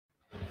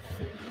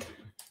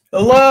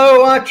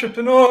Hello,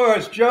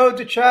 entrepreneurs. Joe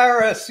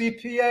DeChara,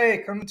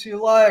 CPA, coming to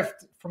you live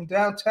from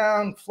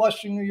downtown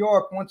Flushing, New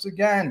York, once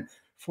again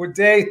for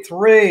day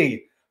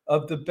 3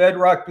 of the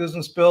Bedrock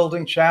Business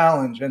Building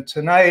Challenge. And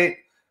tonight,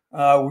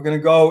 we're going to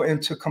go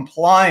into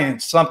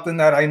compliance, something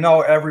that I know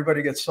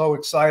everybody gets so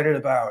excited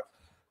about.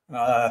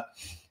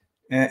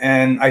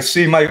 And I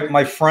see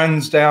my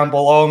friends down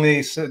below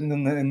me sitting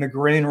in the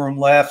green room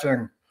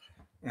laughing,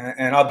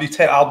 and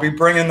I'll be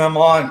bringing them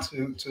on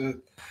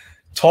to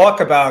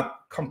talk about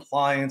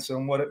compliance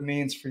and what it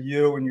means for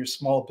you and your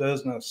small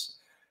business,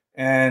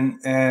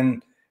 and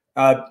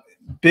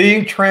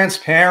being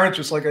transparent.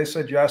 Just like I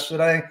said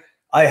yesterday,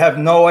 I have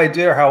no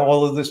idea how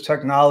all of this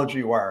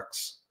technology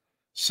works.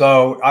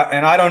 So,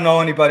 I don't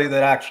know anybody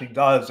that actually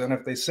does. And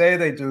if they say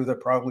they do, they're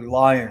probably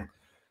lying.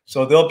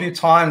 So there'll be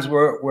times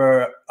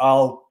where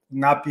I'll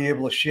not be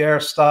able to share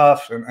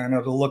stuff, and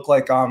it'll look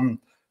like I'm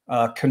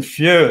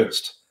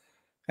confused.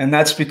 And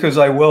that's because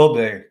I will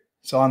be.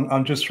 So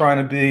I'm just trying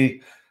to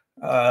be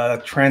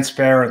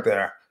transparent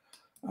there.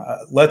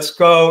 Let's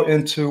go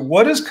into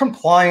what is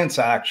compliance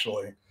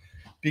actually,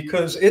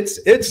 because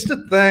it's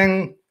the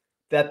thing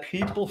that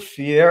people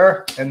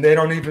fear, and they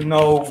don't even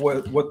know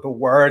what the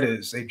word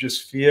is. They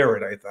just fear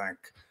it, I think.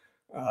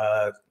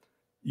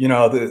 You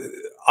know,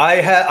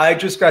 I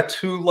just got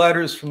 2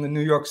 letters from the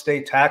New York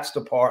State Tax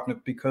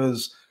Department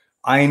because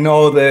I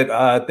know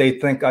that they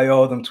think I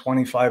owe them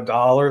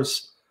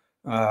 $25.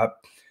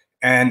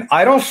 And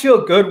I don't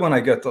feel good when I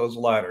get those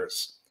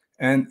letters.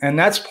 And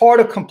that's part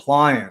of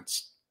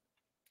compliance.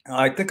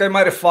 I think I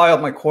might have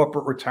filed my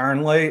corporate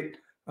return late,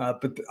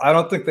 but I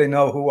don't think they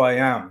know who I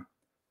am.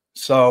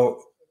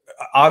 So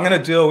I'm going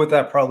to deal with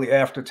that probably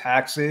after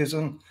tax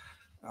season.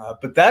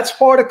 But that's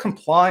part of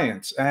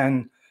compliance.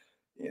 And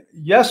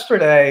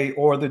yesterday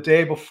or the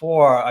day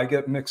before, I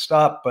get mixed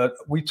up, but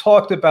we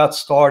talked about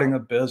starting a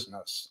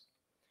business.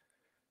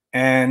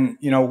 And,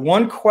 you know,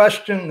 one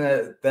question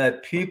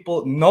that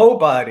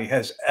nobody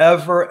has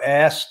ever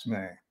asked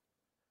me,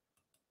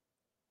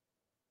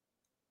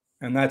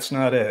 and that's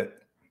not it.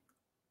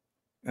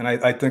 And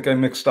I think I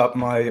mixed up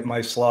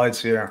my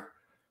slides here,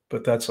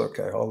 but that's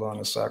okay. Hold on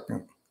a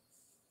second.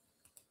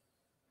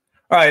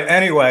 All right.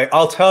 Anyway,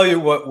 I'll tell you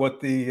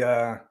what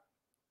the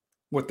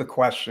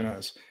question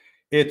is.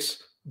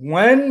 It's,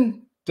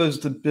 when does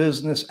the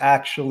business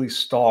actually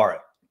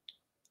start?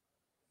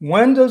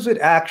 When does it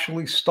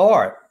actually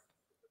start?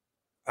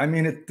 I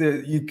mean,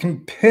 you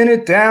can pin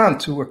it down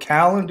to a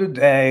calendar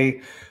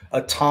day,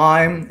 a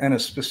time, and a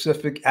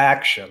specific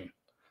action.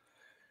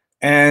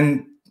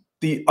 And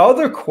the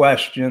other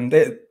question,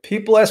 that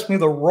people ask me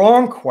the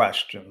wrong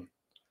question.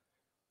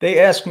 They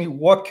ask me,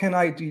 what can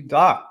I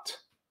deduct?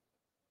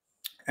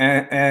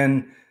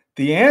 And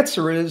the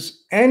answer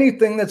is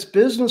anything that's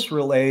business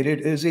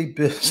related is a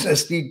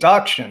business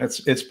deduction.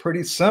 It's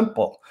pretty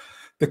simple.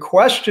 The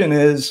question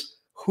is,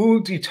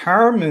 who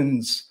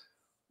determines,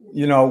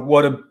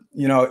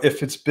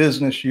 if it's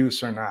business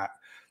use or not?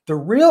 The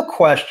real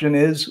question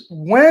is,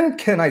 when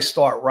can I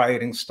start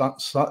writing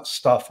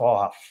stuff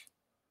off?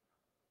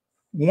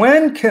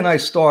 When can I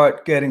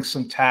start getting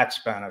some tax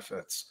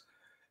benefits?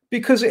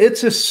 Because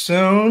it's as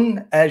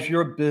soon as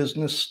your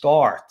business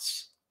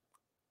starts.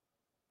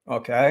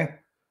 Okay?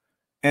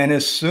 And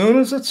as soon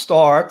as it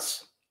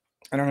starts,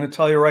 and I'm going to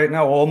tell you right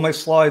now, all my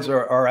slides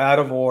are out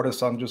of order,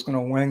 so I'm just going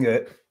to wing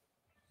it.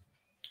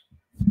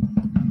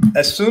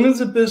 As soon as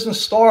the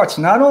business starts,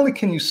 not only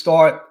can you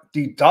start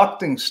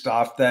deducting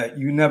stuff that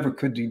you never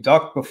could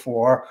deduct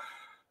before,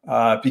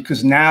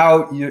 because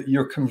now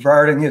you're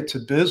converting it to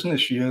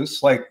business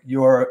use. Like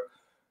the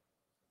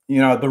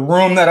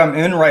room that I'm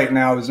in right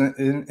now is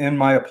in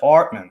my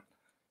apartment.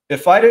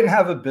 If I didn't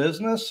have a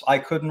business, I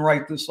couldn't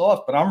write this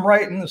off, but I'm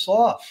writing this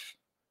off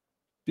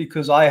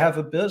because I have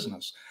a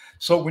business.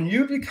 So when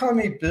you become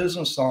a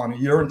business owner,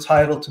 you're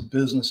entitled to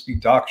business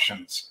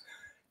deductions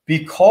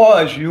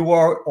because you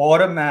are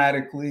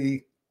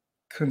automatically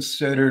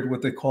considered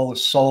what they call a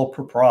sole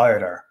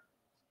proprietor.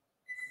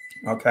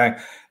 Okay.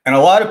 And a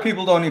lot of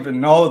people don't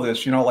even know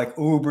this, like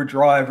Uber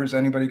drivers,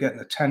 anybody getting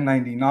a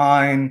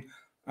 1099,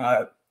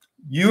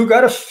 you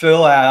got to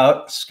fill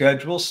out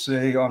Schedule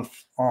C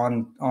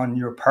on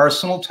your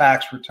personal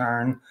tax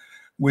return,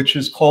 which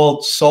is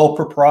called sole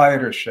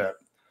proprietorship.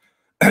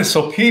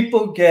 So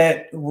people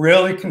get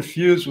really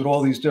confused with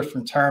all these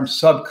different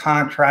terms: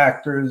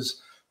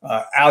 subcontractors,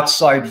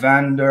 outside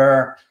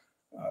vendor,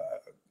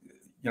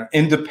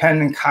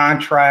 independent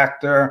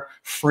contractor,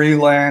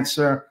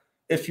 freelancer.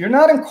 If you're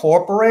not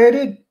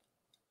incorporated,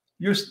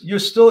 you're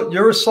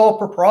a sole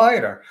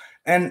proprietor.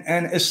 And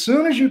as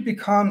soon as you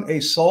become a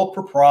sole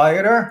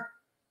proprietor,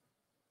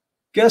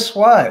 guess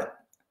what?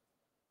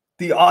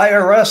 The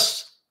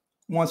IRS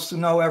wants to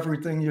know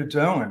everything you're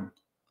doing.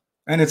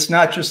 And it's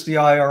not just the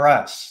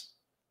IRS.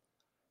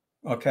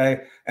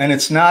 Okay? And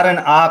it's not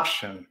an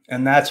option.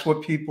 And that's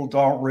what people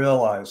don't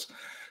realize.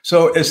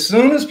 So as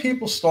soon as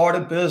people start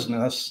a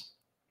business,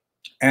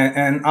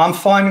 and I'm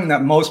finding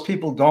that most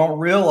people don't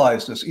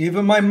realize this.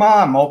 Even my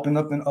mom opened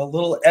up a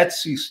little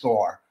Etsy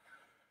store.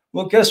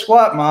 Well, guess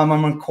what, Mom?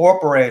 I'm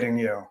incorporating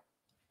you.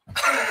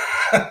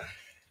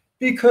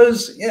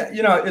 Because, yeah,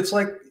 you know, it's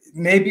like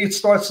maybe it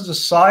starts as a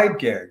side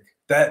gig.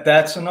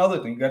 That's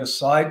another thing. You got a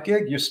side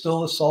gig, you're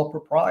still a sole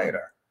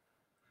proprietor.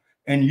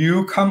 And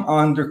you come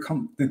under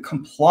the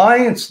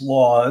compliance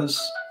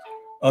laws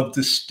of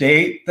the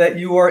state that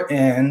you are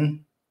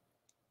in,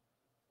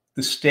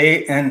 the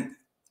state and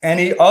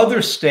any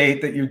other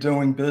state that you're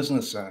doing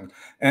business in.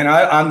 And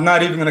I'm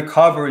not even going to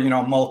cover, you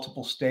know,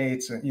 multiple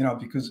states, and, you know,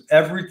 because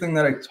everything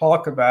that I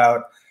talk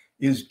about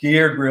is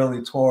geared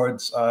really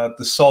towards the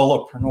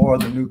solopreneur,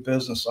 the new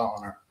business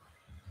owner.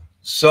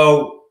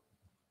 So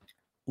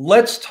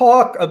let's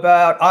talk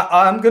about,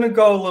 I'm going to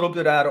go a little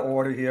bit out of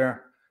order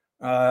here.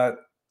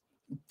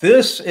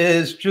 This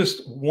is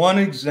just one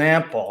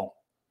example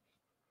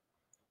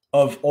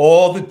of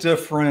all the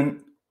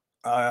different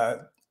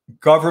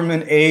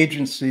government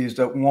agencies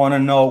that want to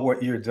know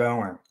what you're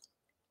doing.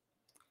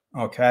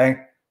 Okay.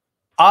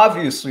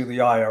 Obviously the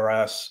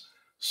IRS,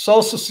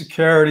 Social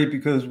Security,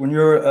 because when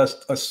you're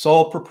a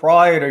sole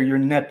proprietor, your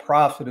net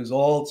profit is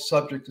all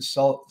subject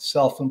to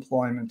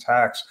self-employment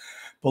tax.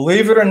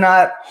 Believe it or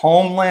not,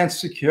 Homeland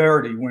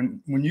Security,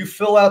 when you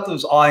fill out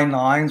those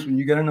I-9s, when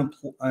you get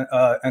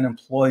an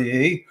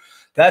employee,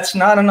 that's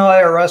not an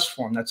IRS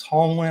form, that's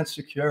Homeland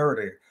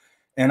Security.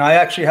 And I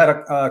actually had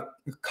a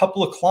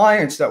couple of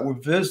clients that were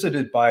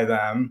visited by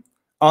them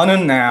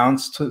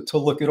unannounced to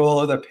look at all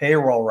of their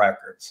payroll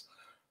records.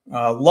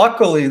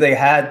 Luckily, they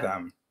had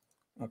them.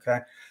 Okay.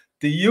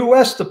 The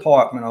U.S.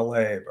 Department of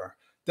Labor.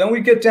 Then we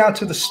get down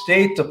to the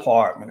State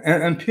Department.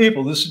 And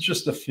people, this is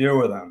just a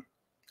few of them.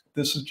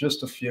 This is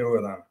just a few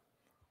of them.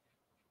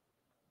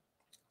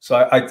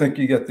 So I think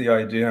you get the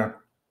idea.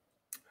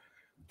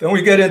 Then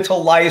we get into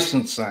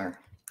licensing,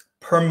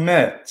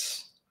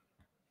 permits,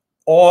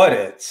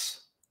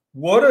 audits.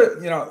 What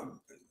are, you know,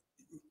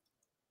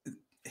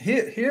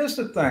 here's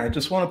the thing. I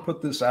just want to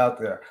put this out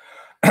there.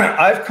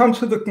 I've come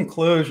to the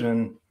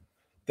conclusion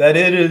that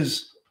it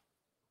is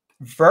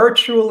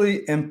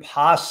virtually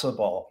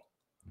impossible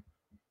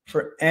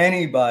for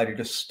anybody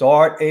to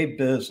start a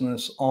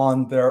business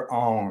on their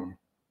own.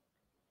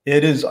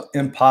 It is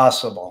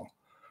impossible.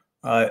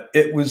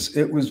 It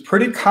was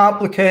pretty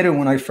complicated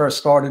when I first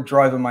started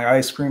driving my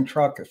ice cream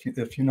truck.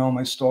 If you know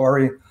my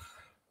story,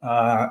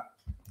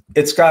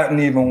 it's gotten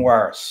even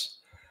worse.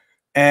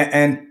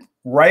 And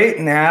right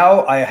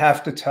now, I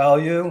have to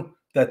tell you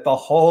that the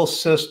whole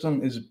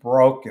system is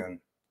broken.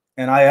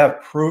 And I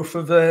have proof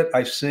of it.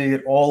 I see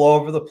it all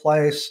over the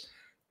place.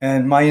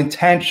 And my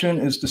intention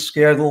is to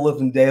scare the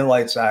living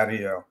daylights out of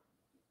you.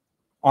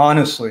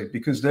 Honestly,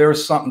 because there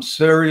is something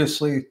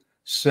seriously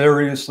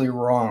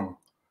wrong.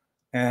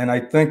 And I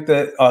think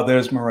that,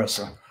 there's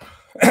Marissa.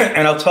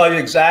 And I'll tell you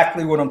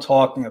exactly what I'm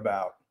talking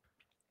about.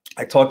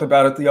 I talked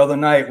about it the other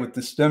night with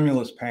the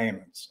stimulus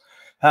payments,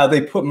 how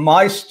they put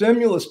my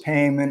stimulus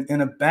payment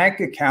in a bank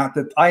account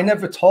that I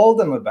never told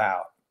them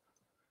about.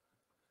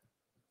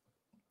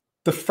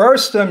 The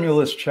first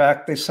stimulus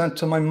check they sent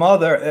to my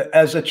mother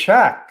as a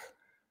check,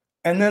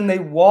 and then they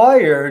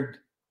wired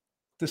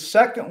the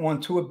second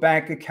one to a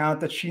bank account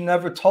that she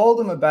never told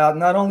them about.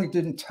 Not only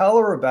didn't tell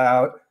her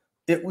about,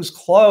 it was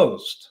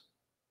closed.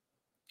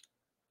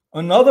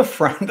 Another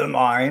friend of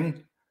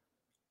mine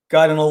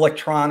got an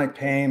electronic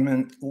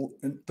payment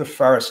the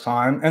first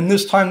time, and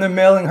this time they're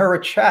mailing her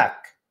a check.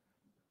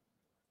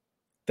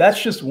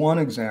 That's just one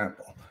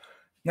example.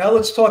 Now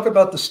let's talk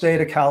about the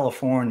state of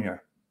California.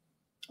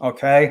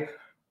 Okay,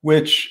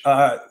 which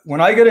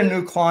when I get a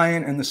new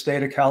client in the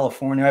state of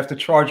California, I have to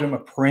charge them a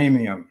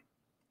premium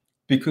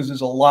because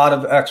there's a lot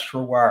of extra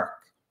work.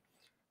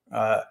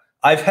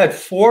 I've had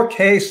 4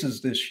 cases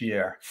this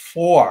year,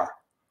 4,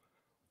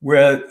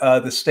 where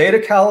the state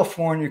of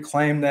California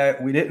claimed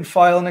that we didn't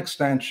file an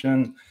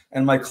extension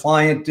and my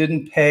client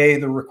didn't pay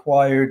the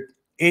required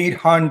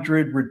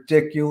 $800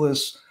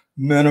 ridiculous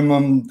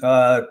minimum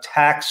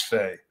tax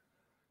fee.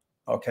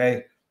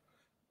 Okay.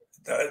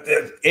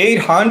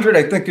 800,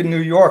 I think in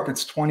New York,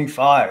 it's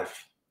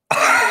 25.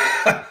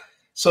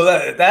 So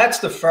that's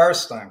the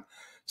first thing.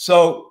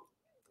 So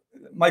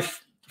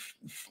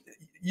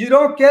you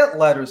don't get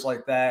letters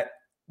like that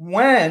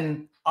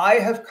when I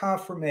have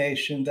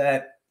confirmation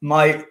that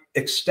my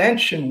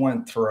extension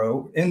went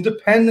through,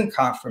 independent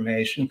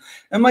confirmation,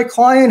 and my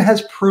client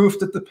has proof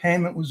that the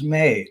payment was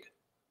made.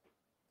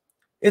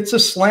 It's a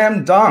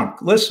slam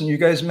dunk. Listen, you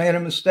guys made a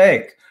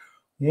mistake.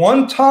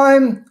 One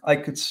time I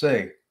could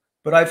see,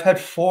 but I've had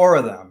 4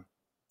 of them,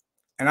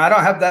 and I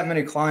don't have that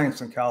many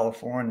clients in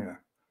California.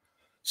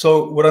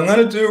 So what I'm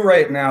going to do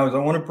right now is I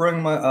want to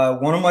bring my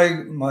one of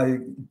my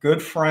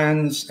good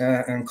friends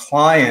and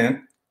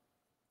client,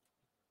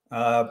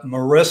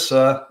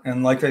 Marissa,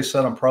 and like I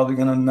said, I'm probably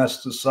going to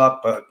mess this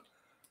up, but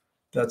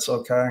that's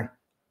okay.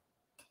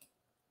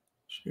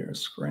 Share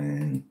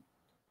screen.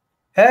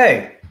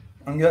 Hey,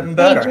 I'm getting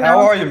better. Hey, how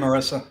are you,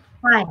 Marissa?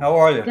 Hi. How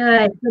are you?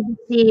 Good. Good to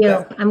see you.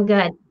 Yeah. I'm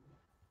good.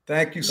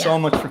 Thank you so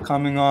much for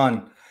coming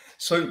on.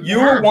 So you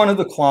were one of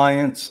the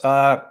clients.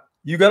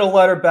 You got a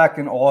letter back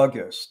in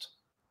August,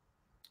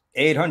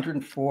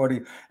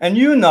 840. And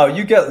you know,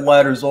 you get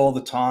letters all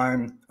the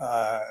time,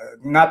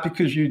 not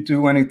because you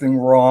do anything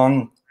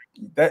wrong.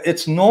 that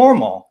it's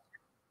normal.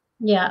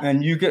 Yeah.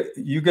 And you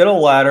get a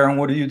letter, and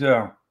what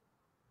do?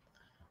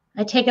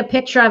 I take a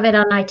picture of it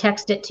and I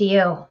text it to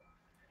you.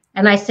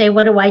 And I say,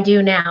 what do I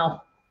do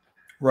now?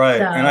 Right.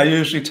 So, and I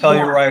usually tell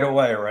you right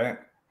away, right?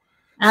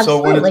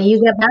 Absolutely. So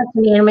you get back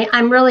to me. I mean,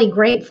 I'm really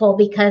grateful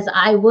because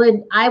I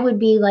would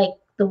be like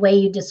the way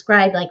you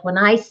described, like when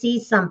I see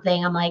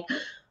something, I'm like,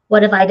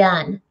 what have I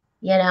done?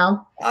 You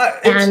know?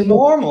 It's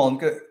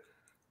normal.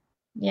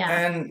 Yeah.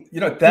 And,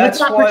 that's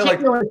why, like,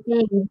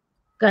 thing.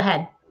 Go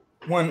ahead.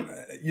 When,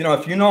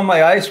 if you know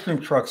my ice cream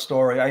truck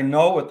story, I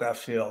know what that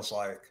feels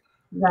like.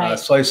 Right.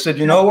 So I said,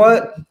 you know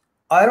what?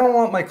 I don't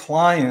want my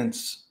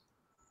clients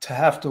to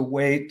have to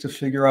wait to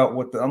figure out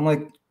I'm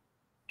like,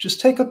 just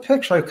take a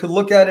picture. I could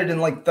look at it in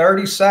like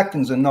 30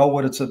 seconds and know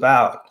what it's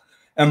about.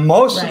 And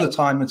most of the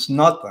time it's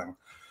nothing.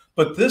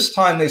 But this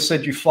time they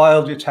said you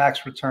filed your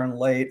tax return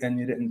late and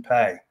you didn't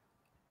pay.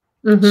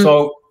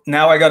 So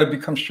now I got to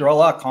become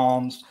Sherlock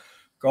Holmes,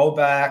 go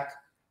back,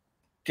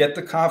 get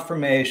the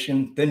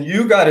confirmation. Then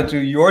you got to do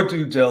your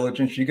due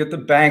diligence. You get the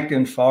bank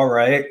info,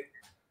 right?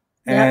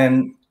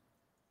 And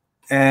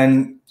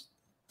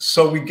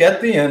so we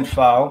get the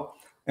info.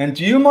 And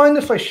do you mind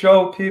if I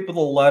show people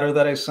the letter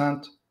that I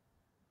sent?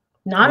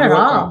 Not at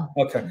all.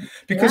 Okay.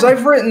 Because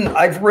I've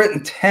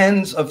written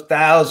tens of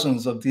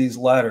thousands of these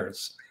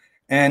letters.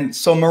 And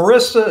so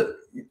Marissa,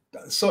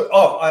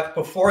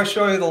 before I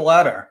show you the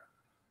letter,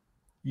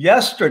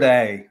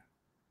 yesterday,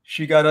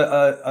 she got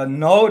a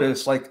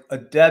notice, like a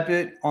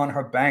debit on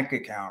her bank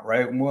account,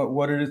 right?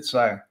 What did it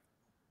say?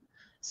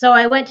 So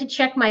I went to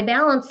check my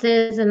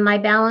balances, and my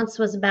balance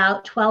was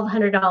about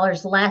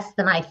 $1,200 less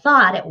than I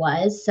thought it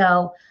was.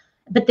 So,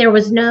 but there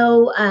was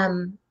no,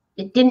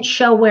 it didn't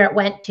show where it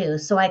went to.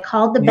 So I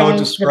called the bank. No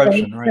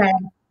description, right?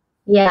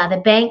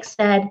 The bank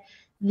said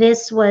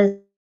this was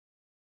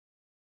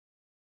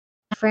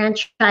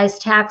franchise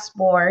tax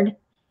board,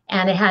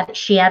 and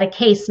she had a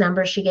case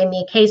number. She gave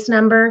me a case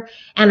number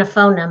and a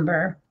phone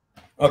number.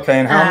 Okay,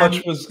 and how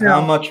much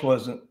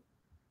was it?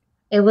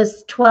 It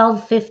was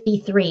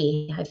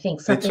 $1,253, I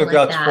think, something like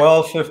that. They took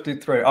out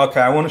 $1,253. Okay,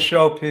 I want to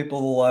show people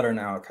the letter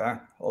now. Okay,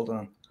 hold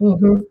on.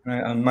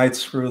 I might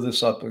screw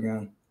this up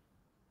again.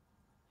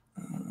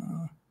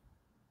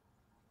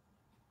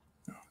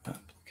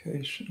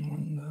 Application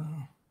window.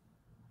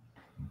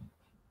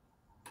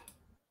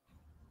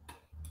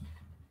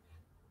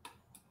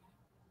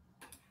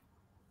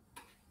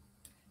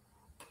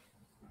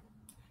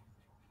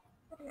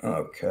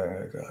 Okay,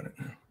 I got it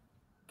now.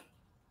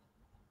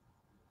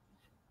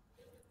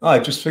 Oh, I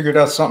just figured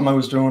out something I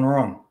was doing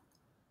wrong.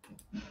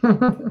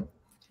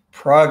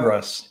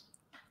 Progress.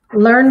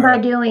 Learn by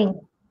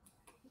doing.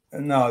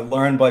 No,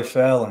 learn by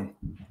failing.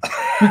 All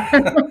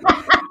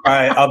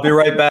right, I'll be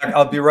right back.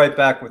 I'll be right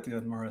back with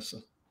you,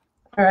 Marissa.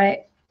 All right.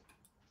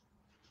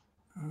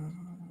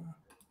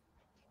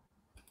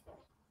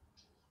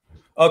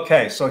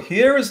 Okay, so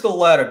here is the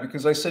letter,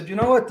 because I said, you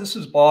know what, this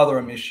is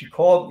bothering me. She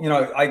called,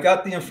 I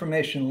got the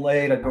information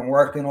late. I've been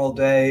working all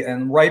day.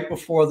 And right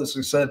before this,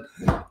 I said,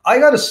 I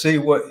got to see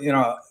what,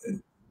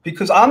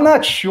 because I'm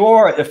not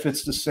sure if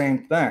it's the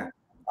same thing.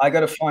 I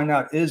got to find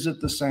out, is it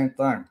the same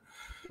thing?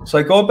 So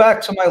I go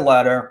back to my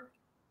letter,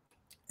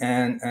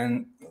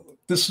 and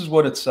this is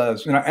what it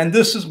says, and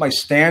this is my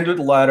standard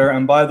letter.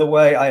 And by the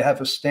way, I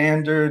have a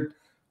standard,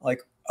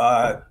 like,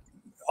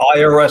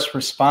 IRS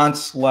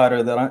response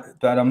letter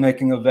that I'm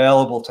making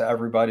available to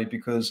everybody,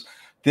 because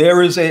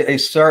there is a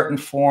certain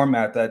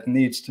format that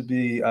needs to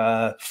be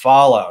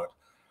followed.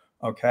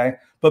 Okay.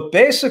 But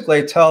basically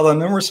I tell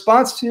them, in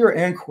response to your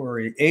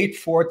inquiry,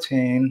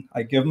 8/14,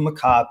 I give them a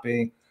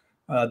copy.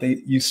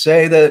 You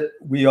say that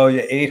we owe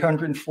you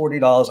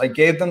 $840. I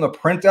gave them the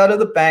printout of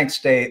the bank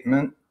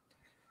statement,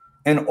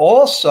 and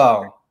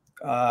also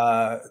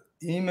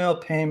email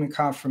payment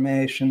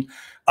confirmation.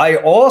 I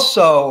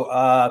also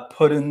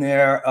put in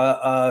there,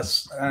 and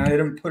I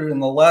didn't put it in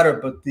the letter,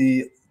 but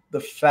the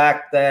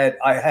fact that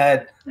I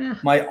had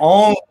my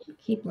own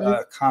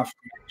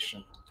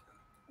confirmation.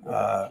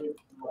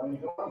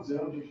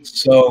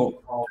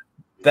 So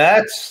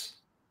that's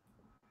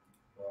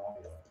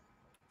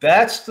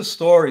the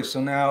story.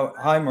 So now,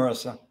 hi,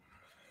 Marissa.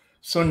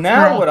 So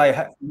now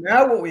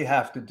what we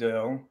have to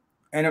do,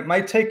 and it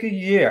might take a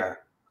year,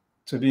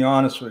 to be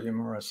honest with you,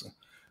 Marissa.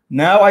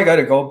 Now I got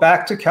to go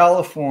back to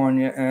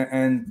California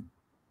and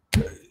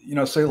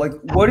say, like,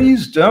 what are you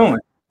doing?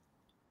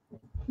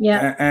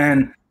 Yeah.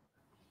 And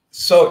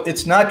so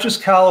it's not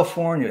just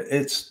California.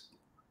 It's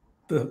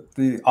the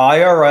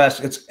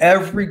IRS. It's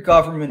every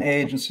government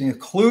agency,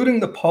 including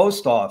the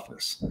post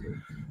office.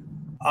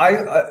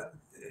 I'm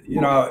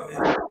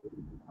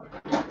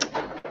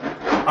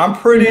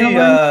pretty.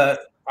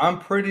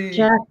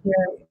 Jack,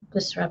 you're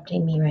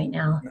disrupting me right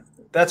now.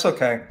 That's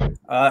okay.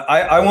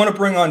 I want to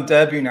bring on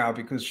Debbie now,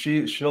 because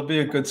she'll be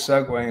a good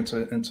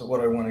segue into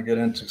what I want to get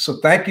into. So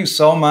thank you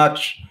so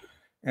much,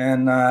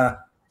 and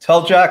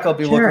tell Jack I'll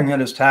be looking at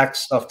his tax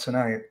stuff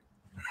tonight.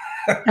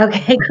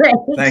 Okay, great.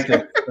 Thank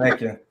you.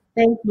 Thank you.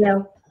 Thank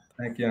you.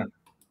 Thank you.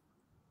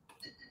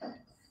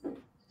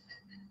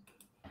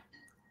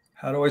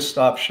 How do I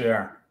stop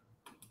share?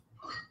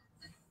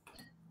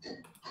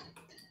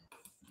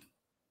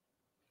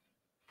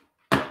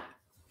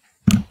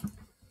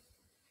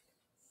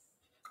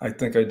 I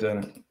think I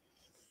didn't.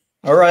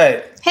 All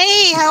right.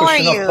 Hey, how are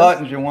Pushing up you?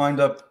 buttons, you wind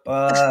up.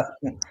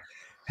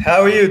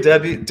 How are you,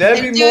 Debbie?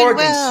 Debbie I'm doing Morgan,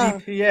 well.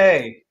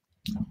 CPA.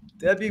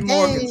 Debbie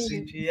Morgan, Hey,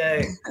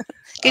 CPA.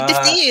 good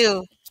to see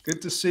you.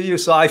 Good to see you.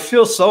 So I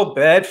feel so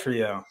bad for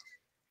you.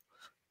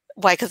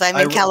 Why? Because I'm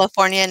in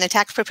California and a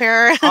tax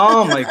preparer.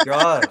 Oh my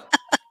God.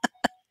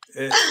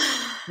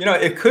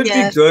 It could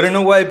be good in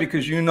a way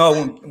because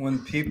when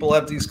people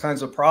have these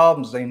kinds of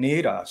problems, they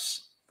need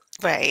us.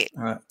 Right.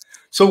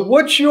 So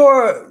what's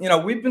your,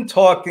 we've been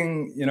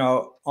talking,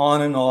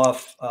 on and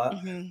off.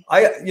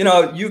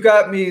 You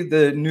got me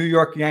the New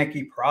York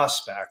Yankee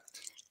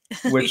prospect,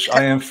 which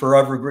I am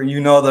forever green. You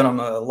know that I'm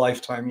a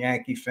lifetime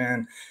Yankee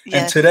fan.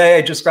 Yes. And today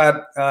I just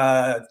got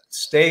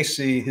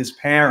Stacy, his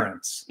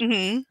parents.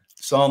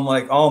 So I'm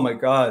like, oh my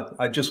God,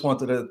 I just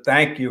wanted to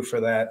thank you for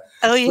that.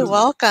 Oh, you're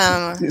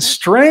welcome. It's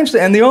strange.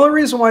 And the only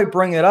reason why I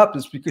bring it up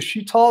is because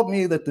she told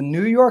me that the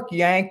New York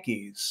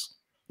Yankees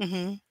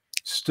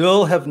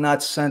still have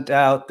not sent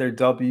out their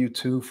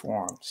W-2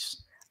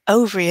 forms.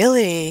 Oh,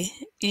 really?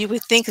 You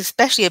would think,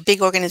 especially a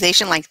big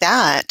organization like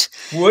that.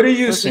 What are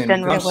you seeing?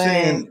 I'm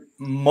seeing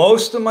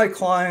most of my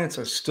clients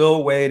are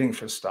still waiting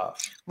for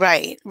stuff.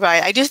 Right,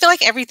 right. I just feel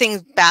like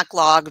everything's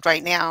backlogged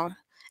right now,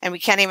 and we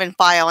can't even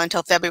file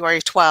until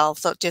February 12th.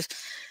 So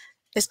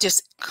it's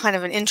just kind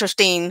of an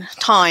interesting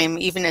time,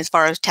 even as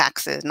far as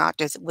taxes, not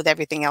just with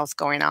everything else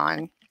going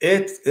on.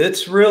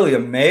 It's really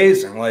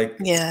amazing. Like,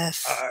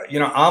 yes,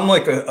 I'm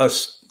like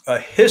a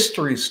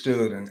history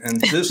student, and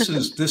this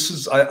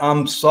is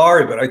I'm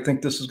sorry, but I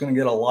think this is going to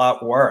get a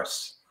lot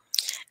worse.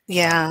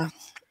 Yeah.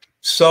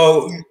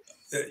 So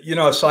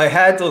I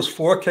had those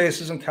 4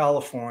 cases in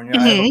California.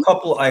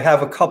 I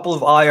have a couple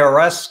of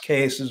IRS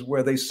cases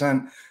where they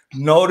sent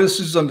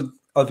notices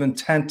of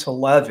intent to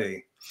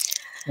levy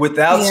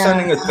without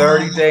sending a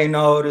 30-day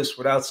notice,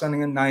 without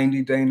sending a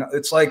 90-day notice.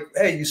 It's like,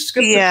 hey, you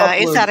skipped a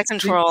couple it's out of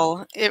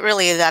control. It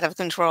really is out of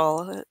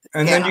control.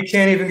 And then you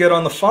can't even get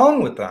on the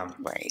phone with them.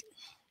 Right.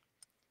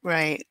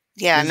 Right.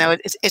 Yeah, no,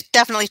 it's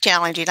definitely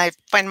challenging. I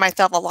find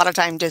myself a lot of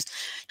time just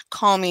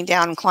calming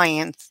down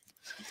clients.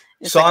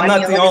 So I'm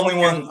not the only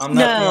one. I'm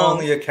not the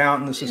only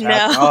accountant this has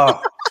happened.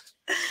 Oh,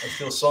 I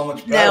feel so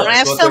much better. No, I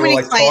have so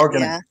many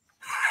clients.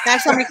 I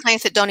have so many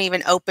clients that don't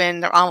even open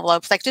their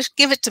envelopes. Like, just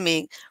give it to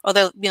me, or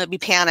they'll be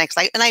panicked.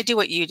 Like, and I do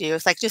what you do.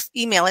 It's like, just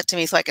email it to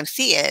me so I can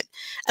see it.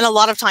 And a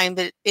lot of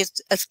times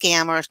it's a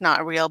scam or it's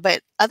not real.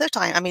 But other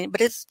time, but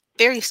it's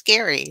very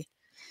scary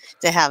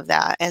to have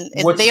that. And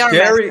they are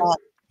scary.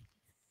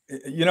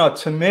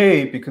 To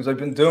me, because I've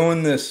been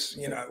doing this.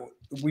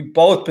 We've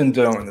both been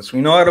doing this.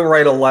 We know how to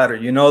write a letter.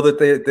 You know that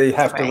they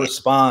have to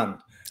respond.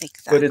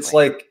 Exactly. But it's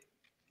like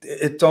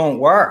it don't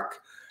work.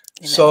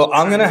 So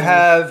I'm going to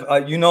have,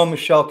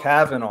 Michelle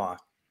Kavanaugh.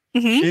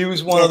 She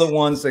was one of the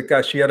ones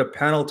that she had a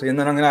penalty. And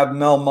then I'm going to have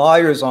Mel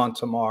Myers on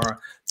tomorrow.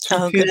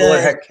 2 people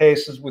that had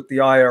cases with the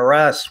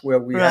IRS where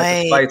we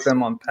had to fight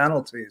them on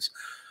penalties.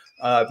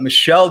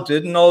 Michelle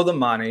didn't owe the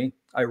money.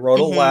 I wrote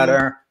a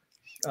letter.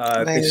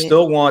 They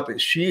still want it.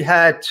 She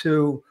had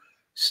to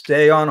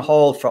stay on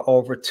hold for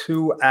over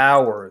 2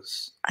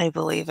 hours. I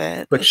believe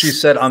it. But she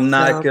said, I'm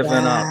not giving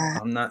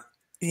up. I'm not.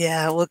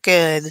 Yeah, well,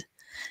 good.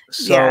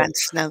 So, yeah, I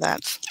just know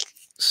that.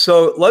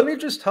 So let me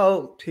just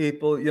tell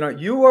people,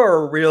 you are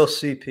a real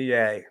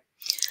CPA.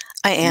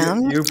 I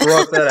am. You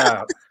brought that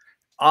out.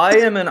 I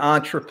am an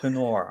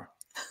entrepreneur.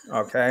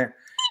 Okay.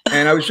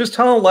 And I was just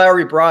telling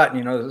Larry Broughton,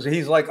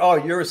 he's like,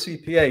 oh, you're a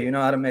CPA. You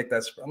know how to make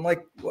that. I'm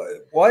like,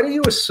 why do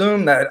you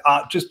assume that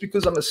just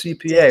because I'm a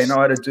CPA, I know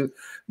how to do?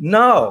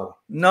 No.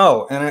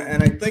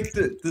 And I think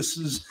that this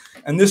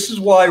is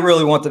why I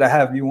really wanted to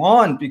have you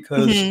on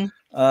because,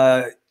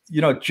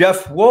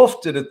 Jeff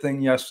Wolf did a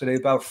thing yesterday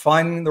about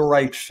finding the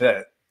right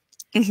fit.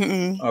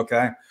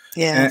 Okay.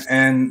 Yeah.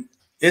 And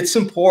it's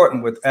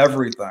important with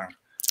everything.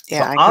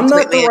 Yeah. So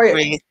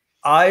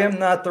I am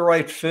not the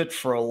right fit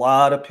for a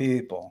lot of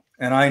people.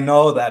 And I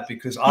know that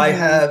because I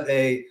have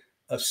a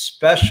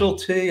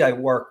specialty. I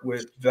work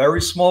with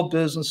very small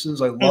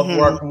businesses. I love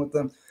working with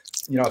them.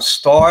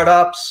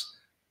 Startups.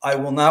 I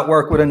will not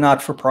work with a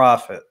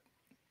not-for-profit.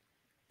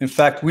 In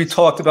fact, we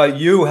talked about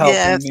you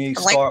helping me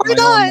start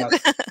my own.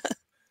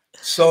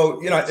 So,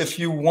 if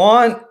you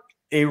want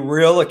a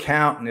real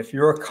accountant, if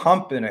you're a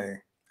company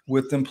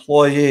with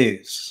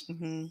employees,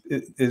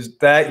 is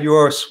that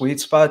your sweet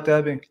spot,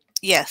 Debbie?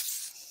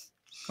 Yes.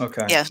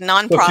 Okay. Yes,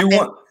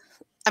 nonprofit.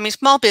 So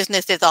small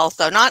businesses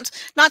also, not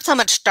so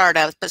much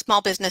startups, but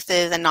small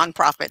businesses and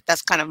nonprofit.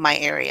 That's kind of my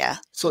area.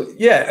 So,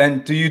 yeah.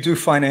 And do you do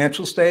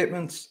financial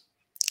statements?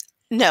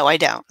 No, I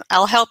don't.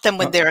 I'll help them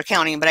with their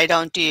accounting, but I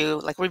don't do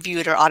like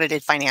reviewed or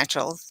audited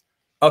financials.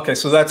 Okay.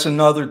 So that's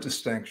another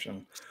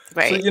distinction.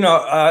 Right. So,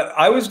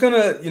 I was going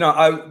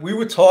to, we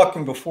were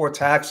talking before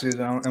taxes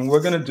and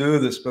we're going to do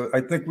this, but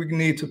I think we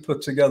need to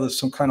put together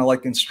some kind of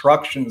like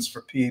instructions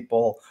for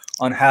people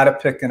on how to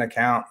pick an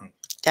accountant.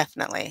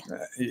 Definitely.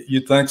 You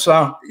think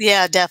so?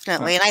 Yeah,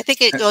 definitely. And I think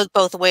it goes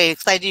both ways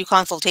because I do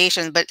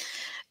consultations, but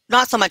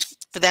not so much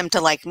for them to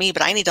like me,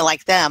 but I need to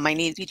like them. I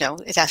need,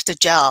 it has to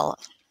gel.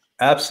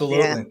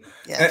 Absolutely.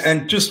 Yeah. Yes.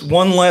 And just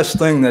one last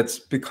thing that's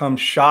become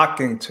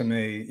shocking to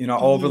me, you know,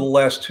 over the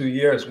last 2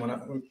 years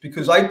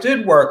because I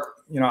did work,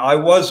 you know, I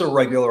was a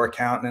regular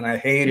accountant and I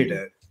hated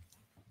it.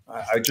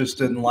 I just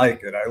didn't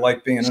like it. I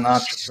like being an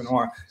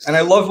entrepreneur and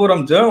I love what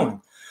I'm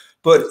doing,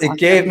 but it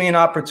gave me an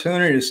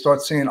opportunity to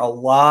start seeing a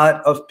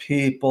lot of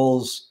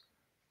people's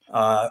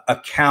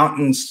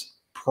accountants'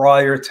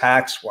 prior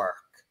tax work.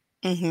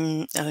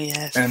 Oh,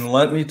 yes. And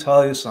let me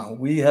tell you something,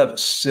 we have a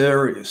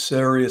serious,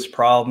 serious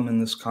problem in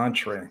this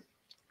country.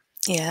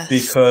 Yes.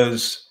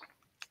 Because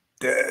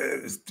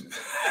there's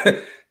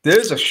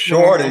a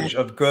shortage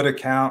of good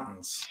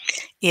accountants.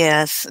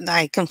 Yes,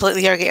 I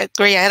completely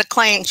agree. I had a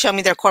client show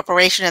me their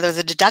corporation and there was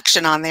a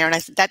deduction on there, and I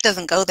said, that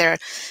doesn't go there.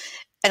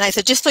 And I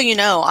said, just so you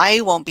know,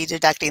 I won't be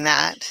deducting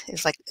that.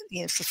 It's like,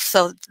 you know,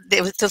 so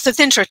it's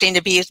interesting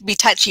to be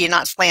touchy and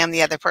not slam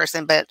the other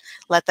person, but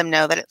let them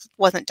know that it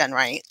wasn't done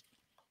right.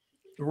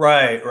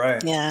 Right,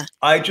 right. Yeah.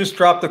 I just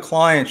dropped a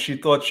client. She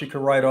thought she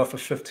could write off a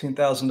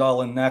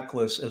 $15,000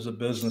 necklace as a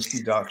business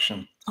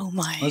deduction. Oh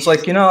my. I was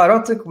like, you know, I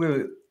don't think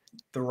we're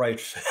the right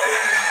fit.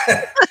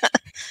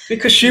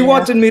 Because she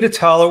wanted me to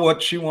tell her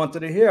what she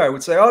wanted to hear. I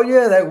would say, oh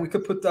yeah, that we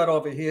could put that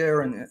over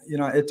here. And you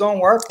know, it don't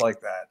work like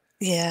that.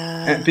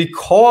 Yeah. And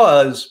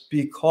because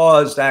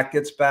that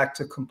gets back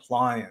to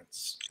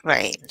compliance.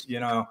 Right.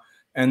 You know,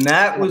 and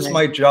that was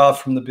my job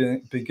from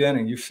the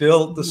beginning. You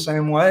feel the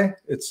same way?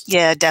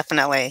 Yeah,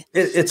 definitely.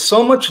 It's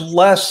so much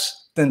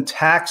less than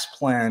tax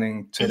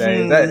planning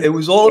today. That it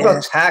was all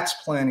about tax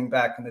planning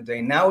back in the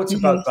day. Now it's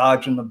about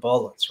dodging the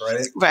bullets,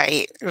 right?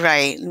 Right,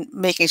 right.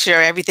 Making sure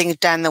everything's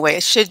done the way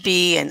it should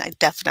be, and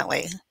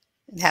definitely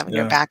having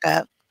your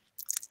backup.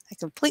 I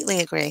completely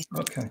agree.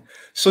 Okay.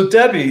 So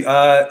Debbie,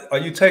 are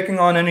you taking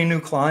on any new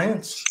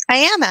clients? I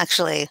am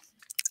actually.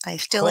 I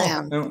still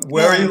am. And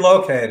where are you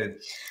located?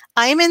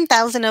 I'm in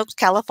Thousand Oaks,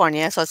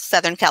 California, so it's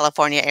Southern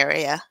California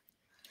area.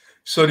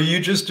 So do you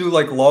just do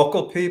like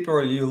local people, or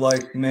are you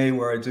like me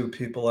where I do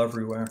people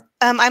everywhere?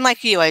 I'm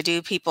like you. I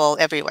do people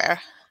everywhere.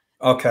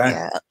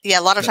 Okay. Yeah.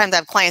 A lot of times I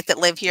have clients that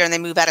live here and they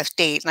move out of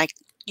state, and I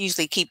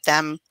usually keep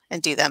them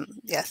and do them.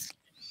 Yes.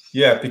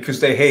 Yeah, because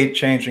they hate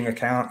changing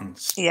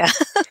accountants. Yeah.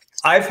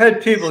 I've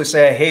had people who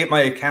say, I hate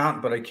my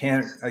accountant, but I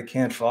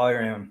can't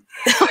fire him.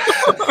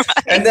 Right.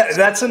 And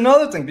that's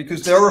another thing,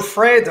 because they're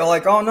afraid. They're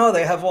like, oh no,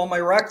 they have all my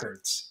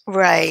records.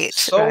 Right.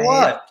 So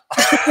what?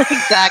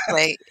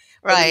 Exactly.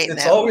 Right.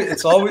 It's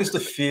always the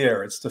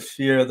fear. It's the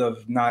fear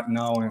of not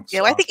knowing.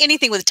 Yeah. Well, I think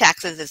anything with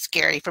taxes is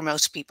scary for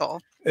most people.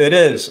 It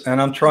is.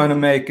 And I'm trying to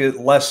make it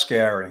less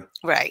scary.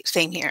 Right.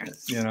 Same here.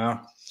 You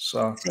know,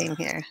 so. Same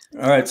here.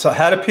 All right. So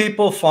how do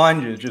people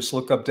find you? Just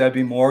look up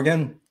Debbie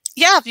Morgan.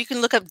 Yeah, you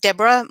can look up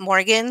Deborah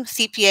Morgan,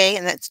 CPA,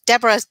 and that's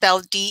Deborah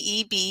spelled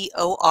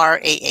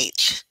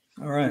D-E-B-O-R-A-H.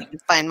 All right. You can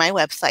find my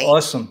website.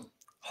 Awesome.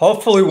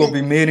 Hopefully we'll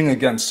be meeting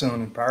again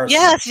soon in Paris.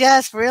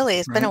 Yes, really.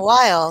 It's been a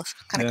while. It's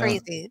kind of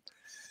crazy.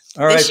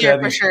 All right, this year,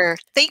 Debbie. for sure.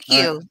 Thank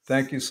you. Right.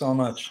 Thank you so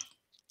much.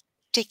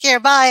 Take care.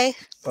 Bye.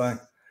 Bye.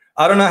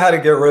 I don't know how to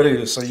get rid of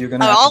you, so you're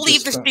gonna. I'll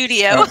leave the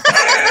studio.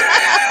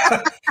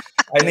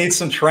 I need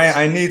some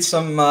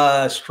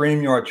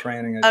StreamYard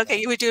training. Okay,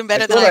 you were doing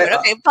better than I would.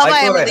 Okay, bye-bye.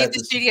 I'm going to leave the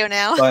studio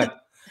now. Bye.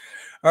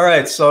 All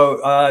right,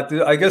 so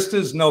I guess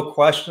there's no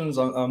questions.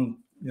 I'm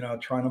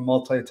trying to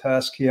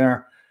multitask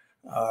here.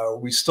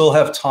 We still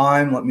have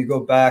time. Let me go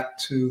back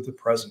to the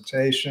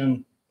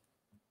presentation.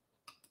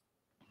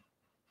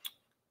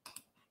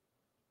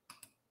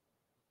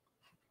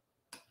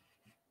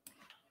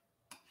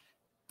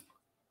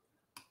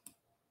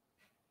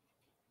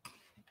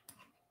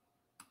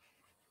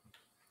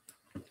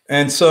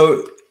 And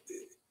so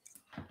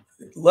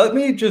let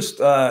me just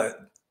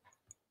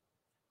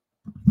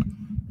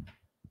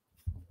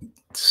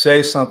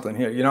say something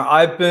here. You know,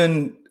 I've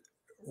been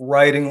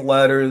writing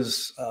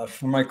letters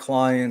for my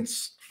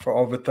clients for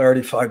over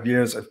 35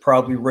 years. I've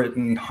probably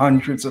written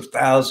hundreds of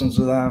thousands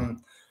of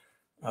them.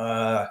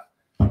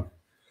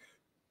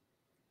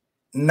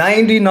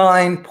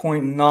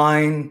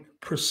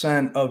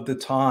 99.9% of the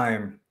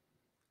time,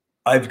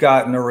 I've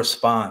gotten a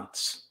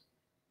response.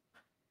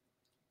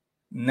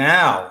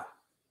 Now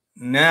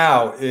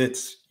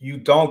it's you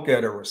don't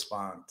get a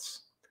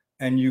response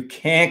and you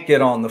can't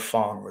get on the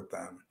phone with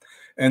them,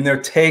 and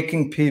they're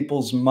taking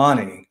people's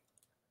money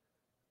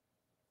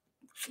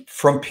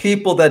from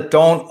people that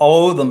don't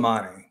owe the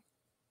money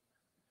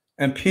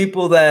and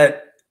people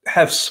that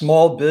have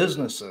small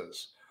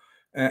businesses.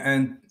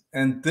 And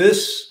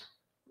this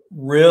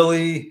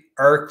really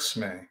irks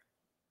me.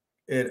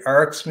 It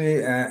irks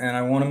me, and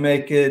I want to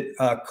make it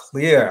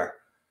clear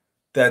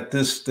that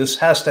this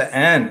has to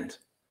end.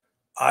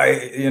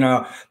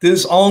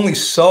 There's only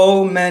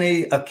so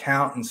many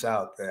accountants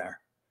out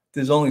there.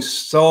 There's only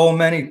so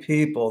many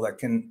people that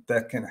can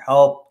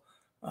help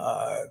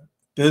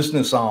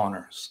business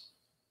owners.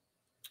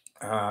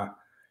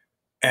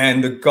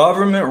 And the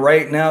government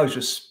right now is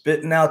just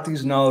spitting out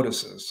these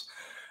notices.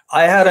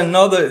 I had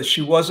another,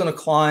 she wasn't a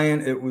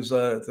client. It was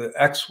the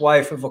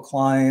ex-wife of a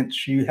client.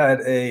 She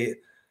had a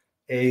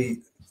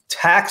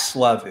tax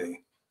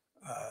levy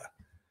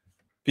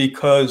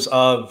because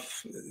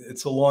of,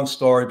 it's a long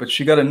story, but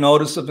she got a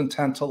notice of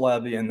intent to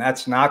levy, and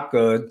that's not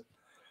good.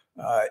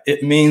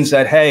 It means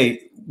that,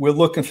 hey, we're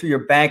looking for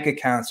your bank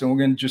accounts and we're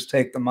going to just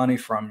take the money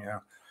from you.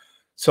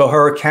 So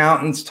her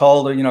accountants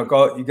told her, you know,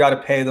 go, you got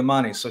to pay the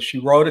money. So she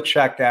wrote a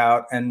check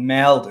out and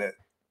mailed it.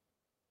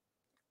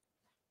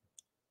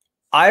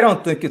 I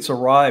don't think it's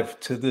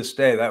arrived to this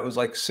day. That was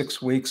like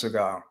 6 weeks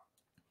ago.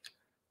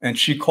 And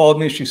she called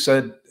me. She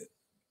said,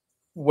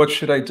 what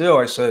should I do?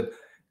 I said,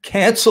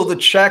 cancel the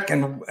check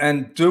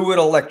and do it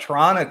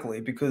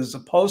electronically because the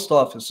post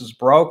office is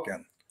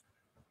broken.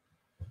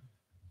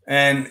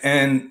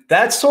 And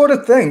that sort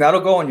of thing, that'll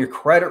go on your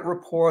credit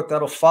report,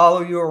 that'll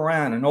follow you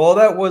around. And all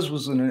that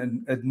was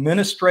an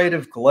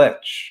administrative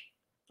glitch.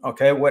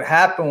 Okay, what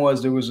happened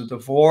was there was a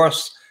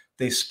divorce.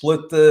 They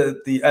split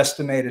the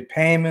estimated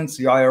payments.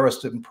 The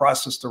IRS didn't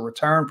process the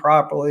return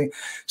properly.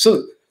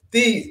 So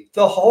the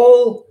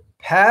whole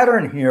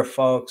pattern here,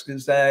 folks,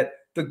 is that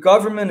the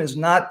government is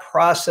not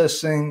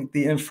processing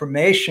the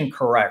information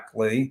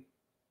correctly.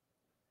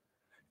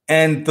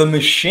 And the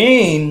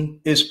machine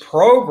is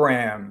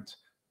programmed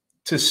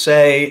to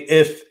say,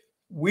 if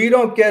we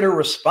don't get a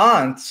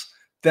response,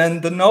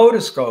 then the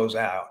notice goes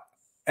out.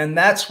 And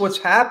that's what's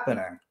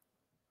happening.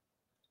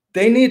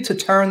 They need to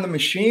turn the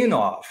machine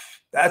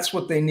off. That's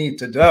what they need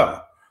to do.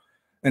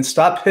 And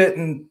stop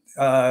hitting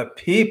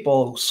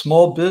people,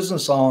 small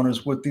business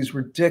owners, with these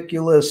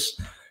ridiculous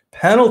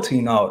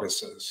penalty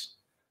notices.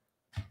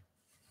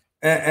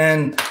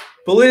 And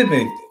believe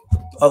me,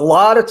 a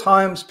lot of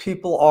times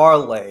people are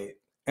late.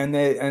 And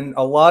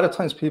a lot of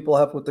times people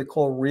have what they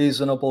call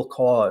reasonable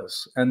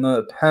cause, and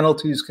the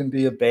penalties can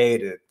be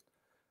abated.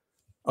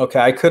 Okay,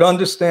 I could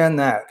understand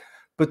that.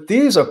 But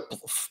these are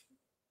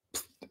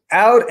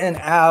out and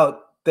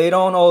out, they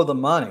don't owe the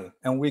money,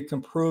 and we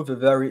can prove it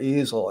very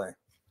easily.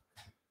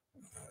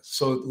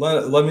 So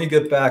let me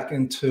get back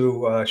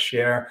into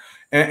share.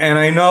 And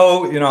I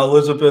know, you know,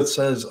 Elizabeth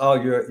says, oh,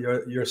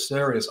 you're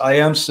serious. I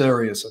am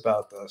serious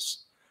about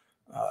this.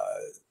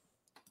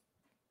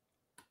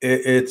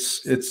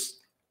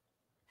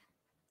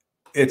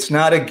 It's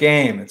not a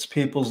game. It's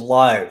people's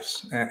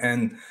lives.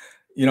 And,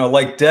 you know,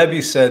 like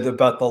Debbie said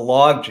about the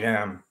log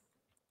jam,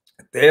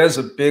 there's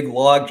a big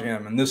log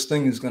jam and this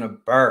thing is going to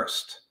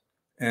burst.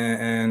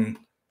 And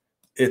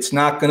it's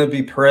not going to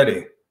be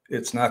pretty.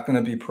 It's not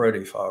going to be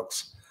pretty,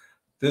 folks.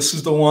 This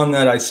is the one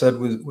that I said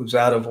was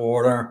out of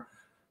order.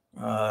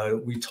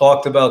 We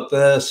talked about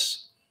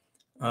this.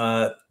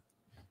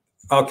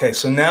 Okay,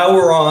 so now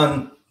we're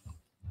on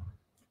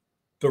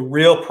the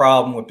real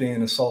problem with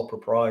being a sole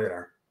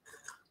proprietor.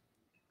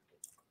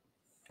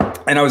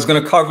 And I was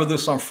going to cover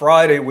this on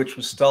Friday, which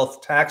was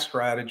stealth tax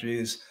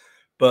strategies,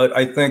 but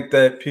I think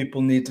that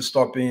people need to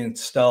start being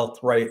stealth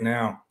right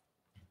now.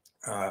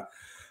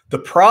 The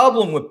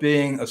problem with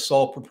being a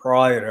sole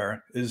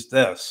proprietor is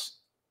this.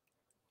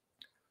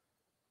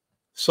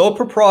 Sole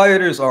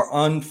proprietors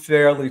are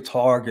unfairly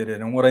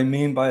targeted. And what I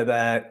mean by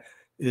that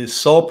is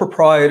sole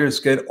proprietors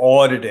get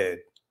audited.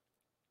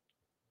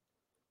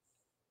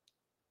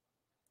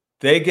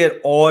 They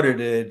get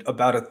audited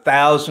about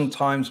 1,000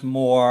 times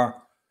more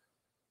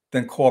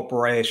than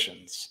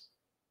corporations.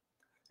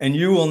 And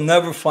you will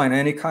never find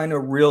any kind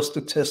of real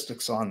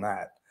statistics on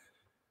that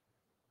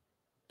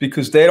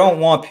because they don't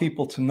want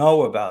people to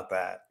know about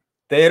that.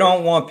 They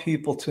don't want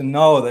people to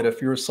know that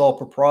if you're a sole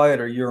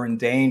proprietor, you're in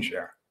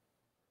danger.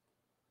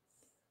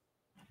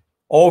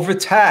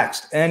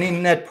 Overtaxed, any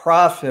net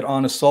profit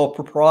on a sole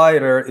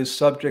proprietor is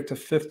subject to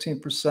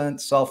 15%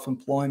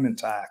 self-employment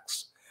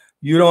tax.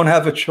 You don't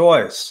have a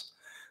choice.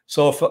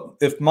 So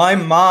if my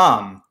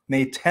mom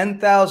made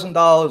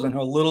 $10,000 in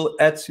her little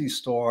Etsy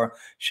store,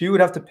 she would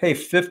have to pay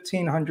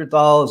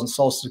 $1,500 in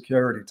Social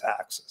Security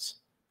taxes.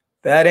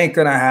 That ain't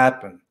going to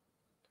happen.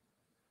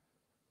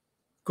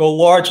 Go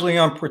largely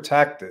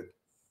unprotected.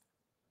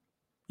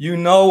 You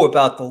know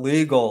about the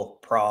legal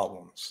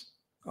problems,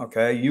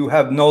 okay? You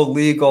have no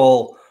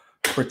legal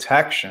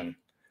protection.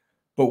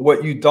 But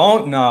what you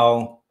don't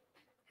know,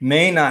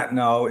 may not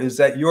know, is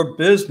that your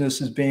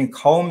business is being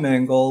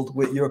commingled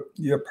with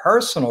your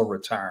personal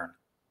return.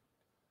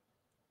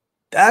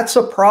 That's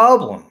a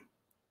problem.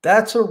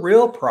 That's a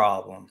real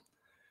problem.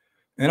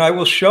 And I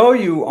will show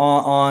you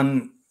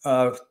on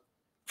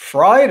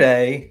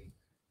Friday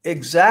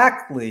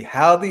exactly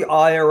how the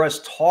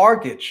IRS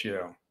targets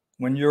you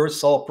when you're a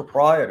sole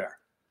proprietor.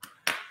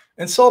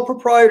 And sole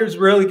proprietors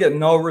really get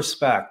no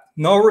respect.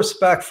 No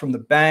respect from the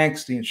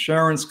banks, the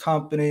insurance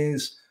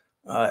companies,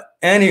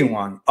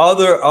 anyone,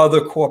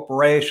 other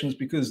corporations,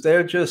 because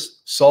they're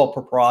just sole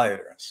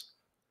proprietors.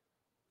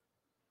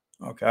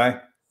 Okay?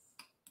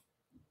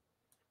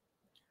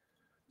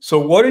 So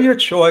what are your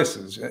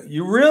choices?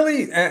 You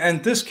really,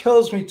 and this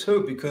kills me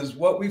too, because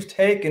what we've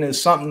taken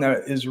is something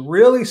that is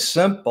really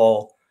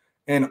simple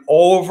and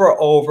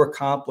over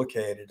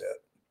complicated it.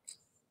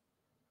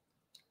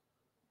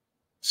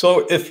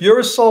 So if you're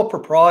a sole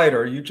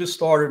proprietor, you just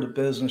started a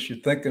business, you're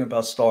thinking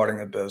about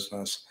starting a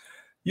business,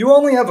 you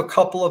only have a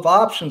couple of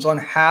options on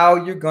how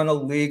you're going to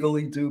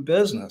legally do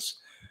business.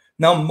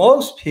 Now,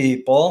 most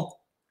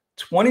people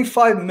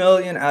 25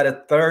 million out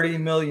of 30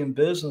 million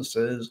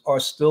businesses are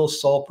still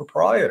sole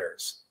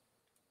proprietors.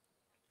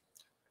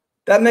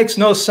 That makes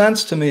no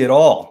sense to me at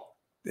all.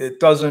 It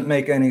doesn't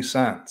make any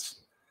sense.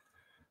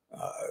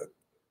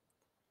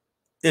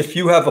 If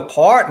you have a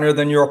partner,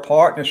 then you're a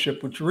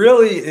partnership, which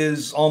really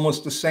is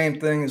almost the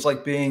same thing as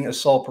like being a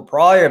sole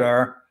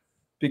proprietor,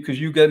 because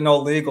you get no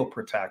legal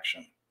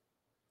protection.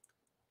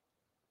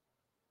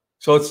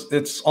 So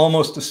it's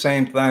almost the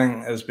same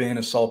thing as being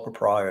a sole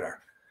proprietor.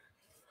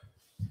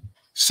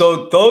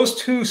 So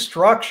those two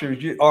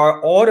structures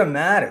are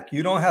automatic.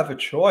 You don't have a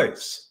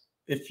choice.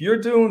 If you're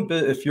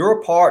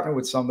a partner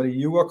with somebody,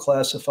 you are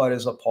classified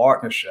as a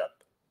partnership.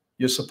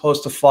 You're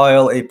supposed to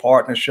file a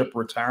partnership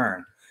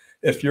return.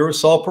 If you're a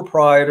sole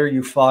proprietor,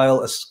 you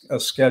file a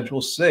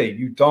Schedule C.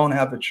 You don't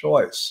have a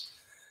choice.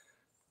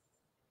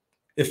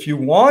 If you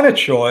want a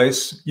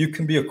choice, you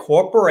can be a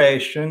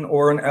corporation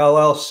or an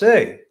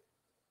LLC.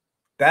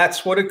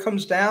 That's what it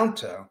comes down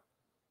to.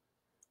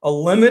 A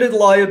limited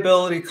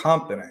liability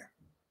company.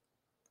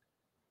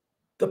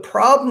 The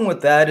problem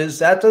with that is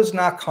that does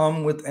not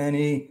come with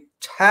any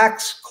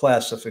tax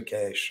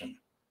classification,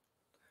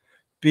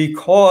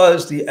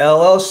 because the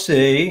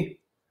LLC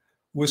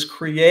was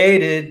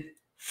created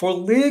for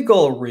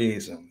legal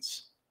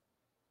reasons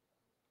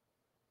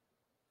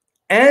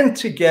and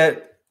to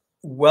get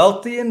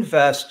wealthy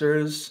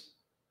investors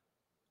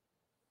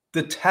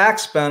the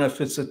tax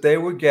benefits that they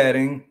were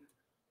getting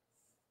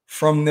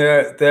from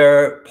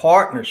their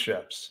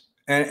partnerships.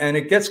 And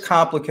it gets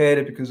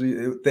complicated because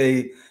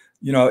they,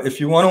 you know, if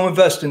you want to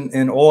invest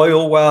in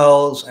oil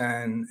wells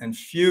and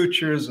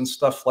futures and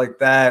stuff like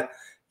that,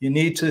 you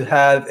need to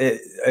have a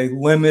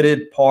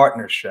limited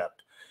partnership.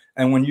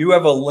 And when you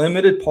have a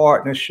limited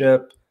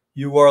partnership,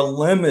 you are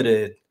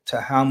limited to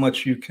how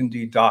much you can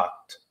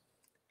deduct.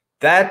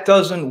 That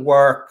doesn't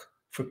work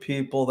for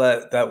people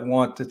that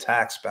want the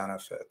tax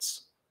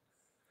benefits.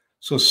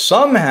 So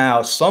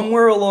somehow,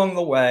 somewhere along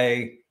the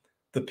way,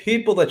 the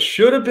people that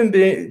should have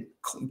been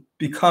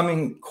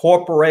becoming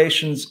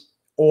corporations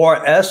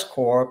or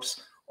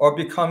s-corps are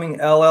becoming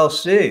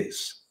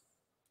LLCs.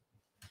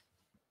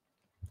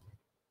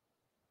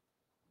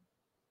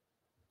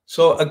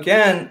 So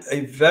again,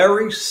 a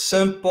very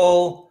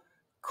simple,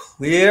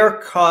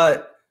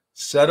 clear-cut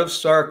set of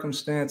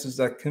circumstances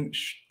that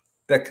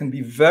can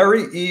be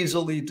very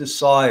easily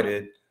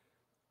decided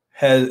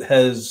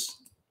has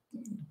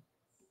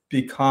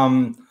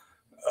become,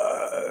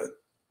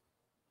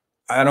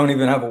 I don't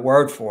even have a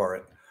word for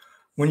it.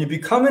 When you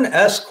become an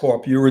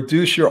S-corp, you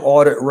reduce your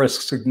audit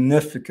risk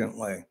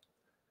significantly.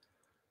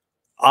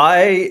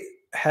 I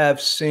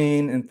have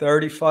seen in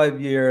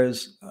 35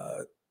 years,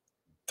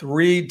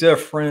 3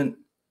 different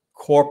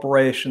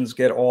corporations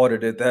get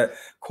audited, that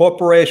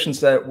corporations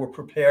that were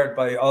prepared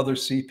by other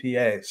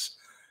CPAs.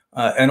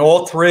 And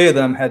all 3 of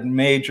them had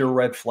major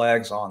red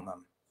flags on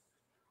them.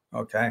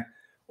 Okay.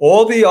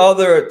 All the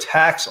other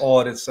tax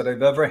audits that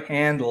I've ever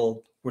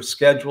handled were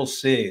Schedule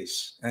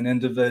Cs and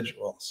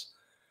individuals.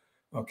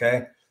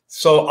 Okay.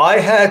 So I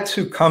had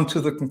to come to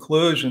the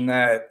conclusion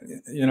that,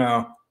 you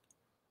know,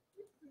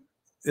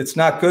 it's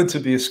not good to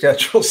be a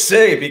Schedule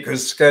C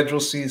because Schedule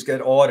Cs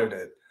get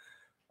audited.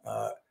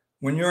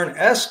 When you're an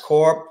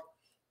S-corp,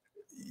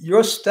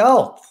 you're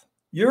stealth.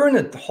 You're in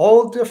a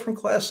whole different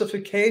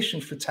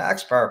classification for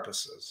tax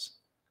purposes.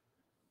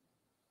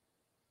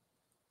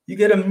 You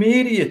get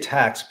immediate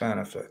tax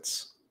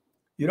benefits.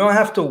 You don't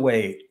have to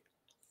wait.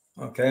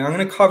 Okay, I'm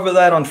going to cover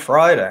that on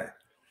Friday.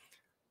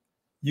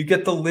 You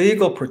get the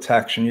legal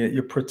protection.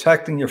 You're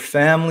protecting your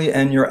family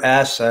and your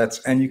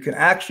assets, and you can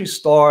actually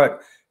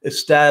start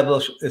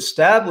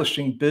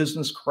establishing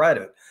business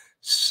credit,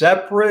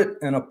 separate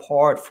and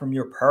apart from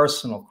your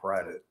personal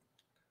credit.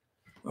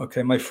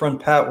 Okay, my friend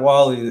Pat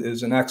Wiley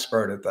is an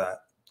expert at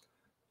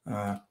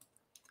that.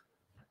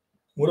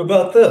 What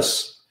about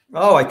this?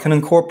 Oh, I can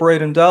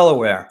incorporate in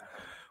Delaware.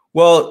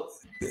 Well,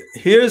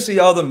 here's the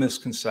other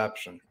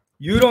misconception.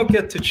 You don't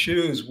get to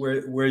choose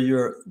where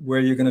you're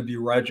going to be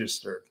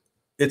registered.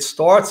 It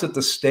starts at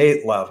the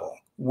state level,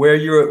 where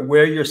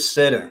you're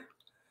sitting.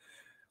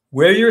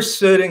 Where you're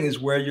sitting is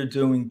where you're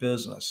doing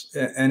business.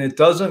 And it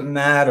doesn't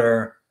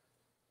matter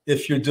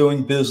if you're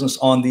doing business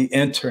on the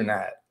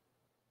internet,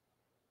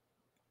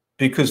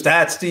 because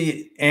that's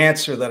the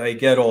answer that I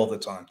get all the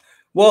time.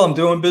 Well, I'm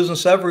doing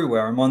business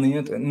everywhere. I'm on the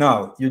internet.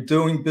 No, you're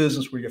doing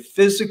business where you're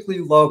physically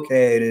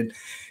located,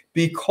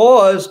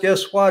 because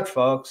guess what,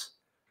 folks?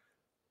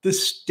 The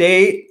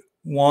state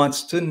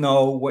wants to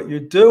know what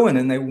you're doing,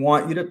 and they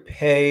want you to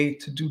pay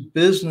to do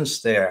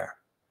business there.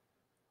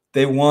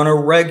 They want to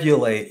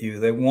regulate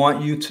you. They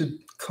want you to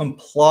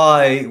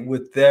comply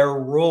with their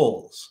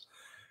rules.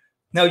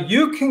 Now,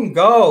 you can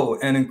go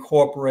and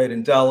incorporate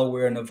in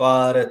Delaware,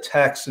 Nevada,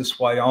 Texas,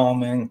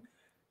 Wyoming,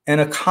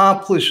 and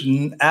accomplish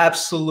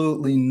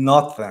absolutely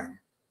nothing.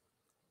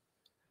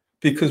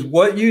 Because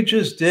what you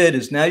just did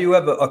is now you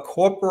have a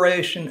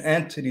corporation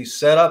entity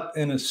set up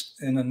in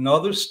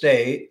another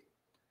state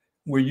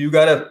where you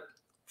got to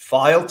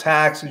file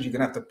taxes. You're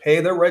going to have to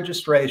pay their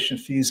registration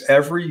fees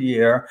every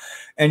year,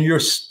 and you're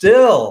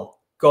still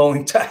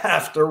going to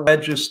have to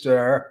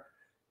register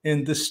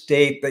in the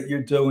state that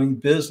you're doing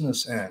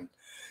business in.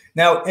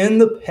 Now, in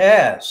the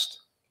past,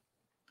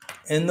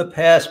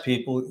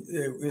 people,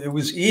 it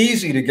was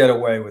easy to get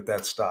away with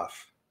that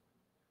stuff.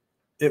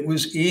 It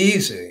was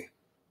easy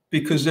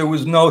because there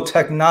was no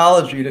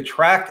technology to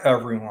track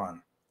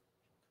everyone.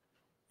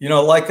 You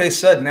know, like I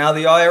said, now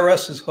the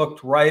IRS is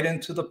hooked right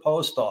into the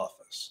post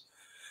office.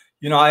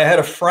 You know, I had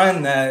a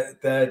friend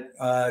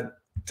that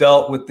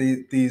dealt with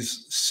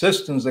these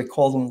systems. They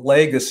call them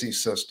legacy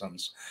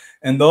systems.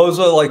 And those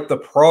are like the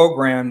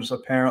programs,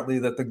 apparently,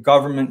 that the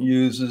government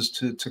uses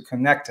to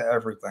connect to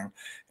everything.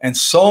 And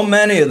so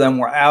many of them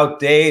were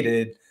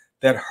outdated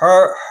that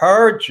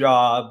her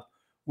job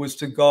was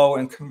to go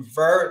and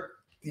convert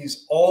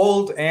these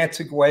old,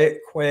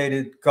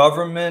 antiquated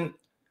government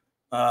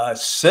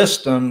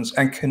systems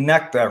and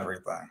connect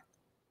everything.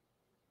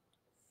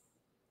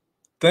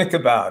 Think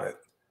about it.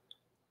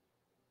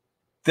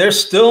 They're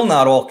still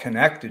not all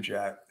connected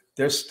yet.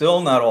 They're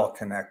still not all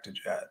connected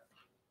yet.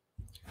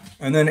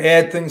 And then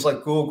add things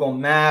like Google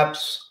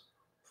Maps.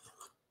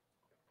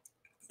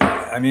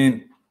 I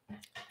mean,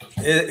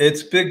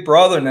 it's Big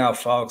Brother now,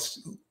 folks.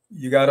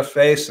 You got to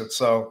face it.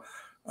 So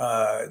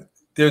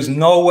there's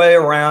no way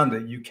around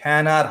it. You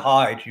cannot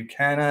hide. You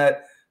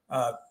cannot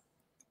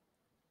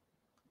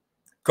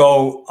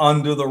go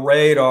under the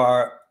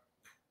radar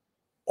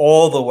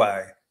all the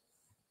way.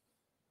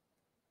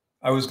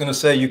 I was going to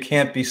say you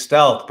can't be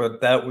stealth,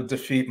 but that would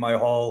defeat my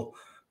whole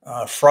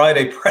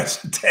Friday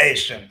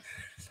presentation.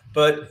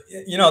 But,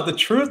 you know, the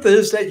truth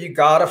is that you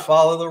got to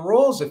follow the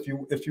rules. If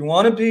you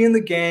want to be in the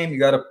game, you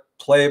got to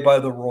play by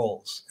the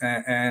rules.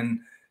 And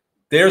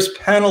there's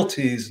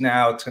penalties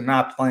now to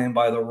not playing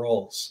by the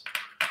rules.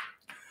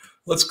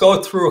 Let's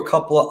go through a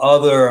couple of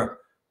other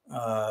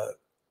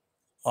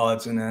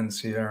odds and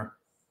ends here.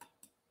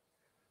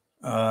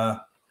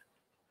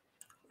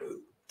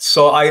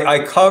 So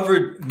I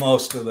covered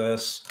most of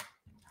this.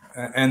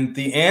 And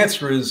the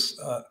answer is,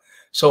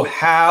 so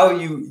how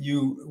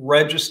you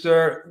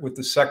register with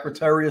the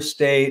Secretary of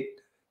State,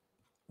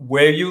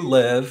 where you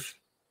live,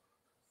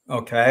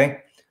 okay?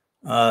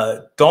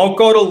 Don't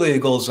go to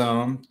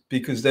LegalZoom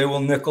because they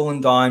will nickel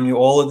and dime you.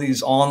 All of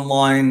these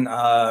online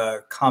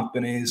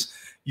companies,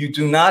 you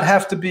do not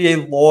have to be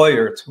a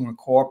lawyer to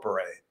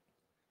incorporate,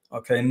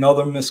 okay?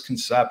 Another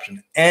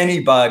misconception.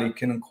 Anybody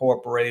can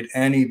incorporate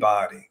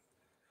anybody,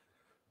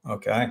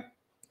 okay?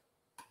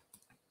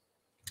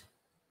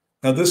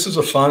 Now, this is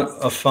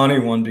a funny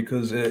one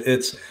because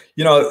it's,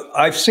 you know,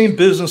 I've seen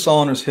business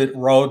owners hit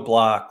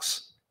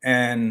roadblocks,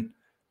 and,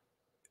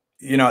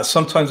 you know,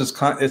 sometimes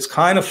it's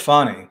kind of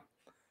funny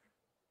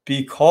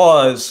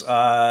because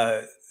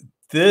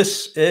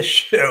this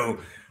issue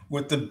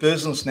with the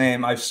business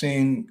name I've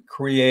seen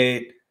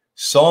create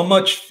so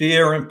much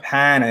fear and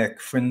panic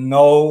for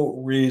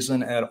no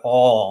reason at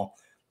all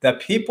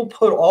that people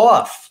put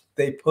off.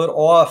 They put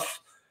off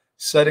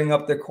setting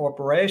up their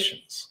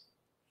corporations,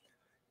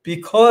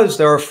 because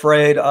they're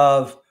afraid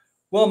of,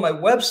 well, my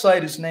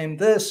website is named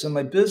this and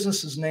my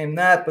business is named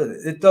that, but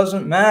it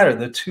doesn't matter.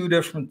 They're two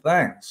different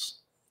things.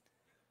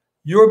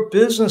 Your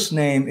business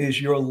name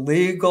is your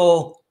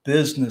legal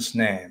business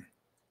name.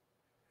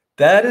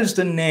 That is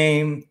the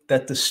name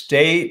that the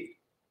state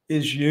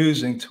is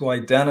using to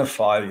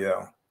identify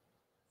you.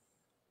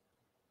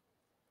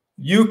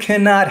 You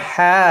cannot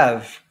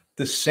have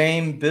the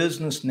same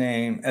business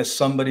name as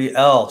somebody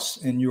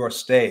else in your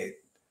state.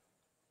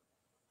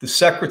 The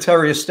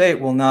Secretary of State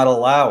will not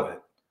allow it.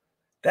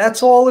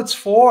 That's all it's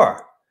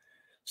for.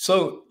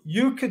 So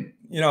you could,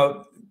 you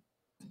know,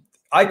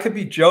 I could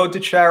be Joe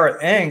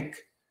DeChara Inc.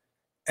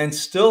 and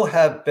still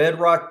have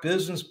Bedrock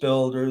Business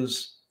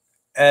Builders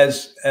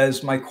as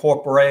my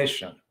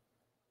corporation,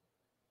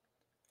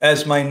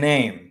 as my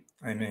name,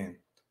 I mean.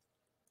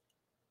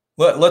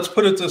 Let's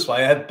put it this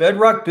way. I have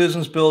Bedrock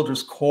Business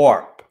Builders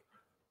Corp.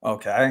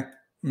 Okay,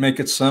 make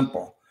it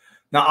simple.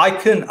 Now I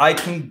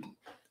can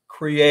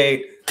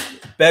create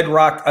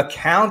Bedrock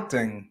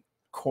Accounting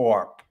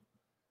Corp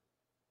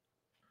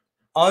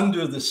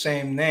under the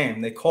same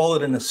name. They call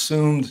it an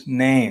assumed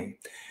name.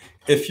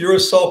 If you're a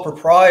sole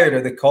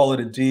proprietor, they call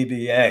it a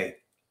DBA.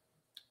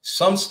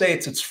 Some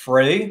states it's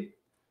free.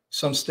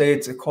 Some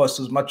states it costs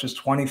as much as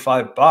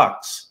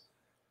 $25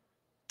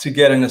 to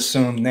get an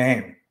assumed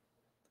name.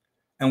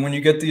 And when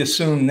you get the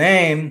assumed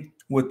name,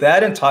 what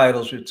that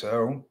entitles you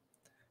to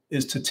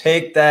is to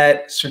take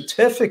that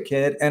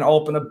certificate and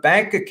open a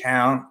bank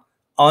account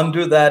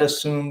under that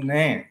assumed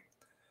name.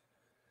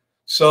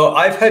 So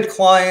I've had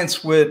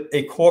clients with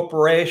a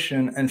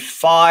corporation and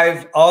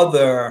 5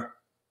 other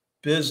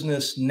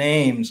business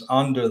names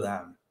under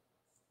them.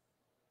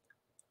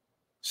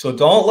 So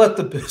don't let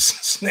the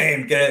business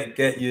name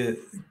get you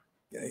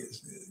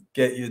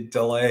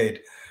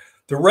delayed.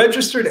 The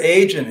registered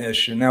agent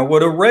issue. Now,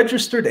 what a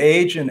registered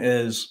agent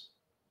is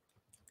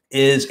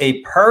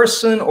a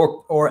person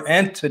or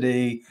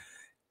entity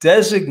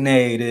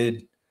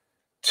designated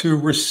to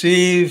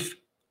receive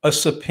a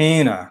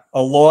subpoena,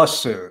 a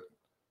lawsuit,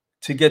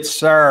 to get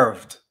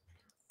served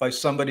by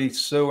somebody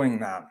suing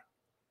them.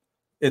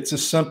 It's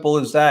as simple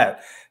as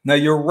that. Now,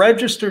 your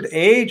registered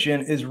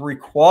agent is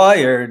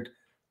required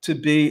to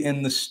be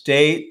in the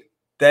state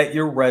that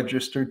you're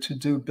registered to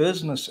do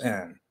business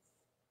in.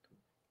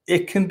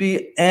 It can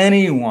be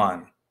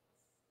anyone.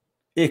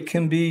 It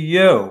can be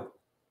you,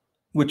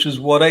 which is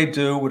what I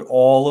do with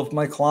all of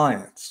my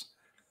clients.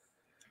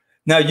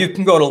 Now, you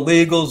can go to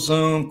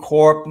LegalZoom,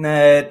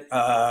 CorpNet,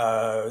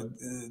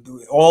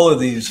 all of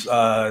these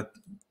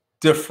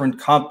different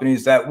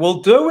companies that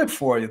will do it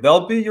for you.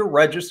 They'll be your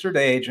registered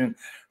agent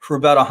for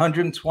about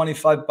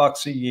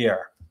 $125 a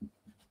year.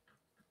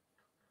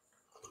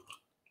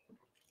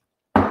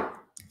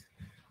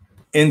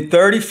 In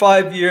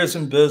 35 years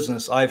in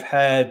business, I've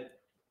had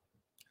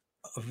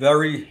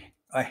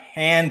a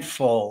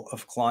handful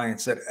of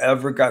clients that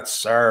ever got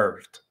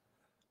served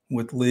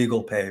with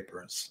legal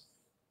papers.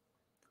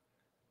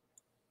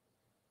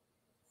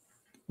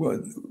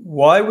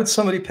 Why would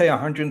somebody pay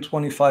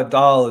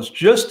 $125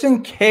 just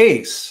in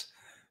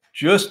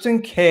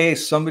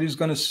case somebody's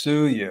going to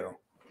sue you?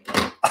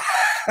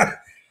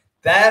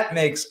 That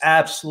makes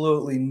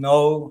absolutely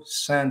no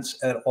sense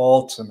at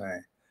all to me.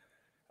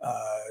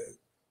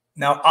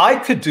 Now, I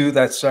could do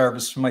that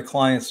service for my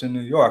clients in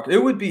New York. It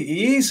would be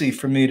easy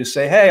for me to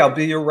say, hey, I'll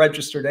be your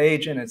registered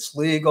agent. It's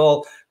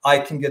legal. I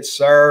can get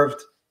served,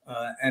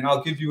 and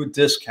I'll give you a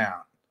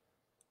discount.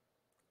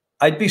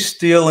 I'd be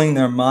stealing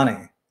their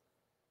money.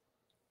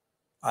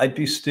 I'd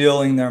be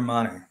stealing their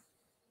money,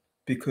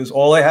 because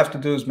all I have to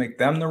do is make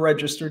them the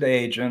registered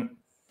agent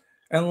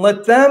and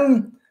let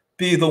them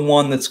be the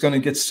one that's going to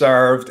get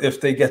served if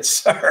they get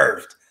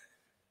served.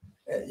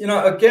 You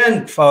know,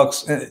 again,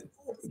 folks,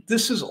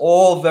 this is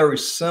all very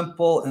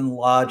simple and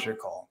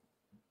logical.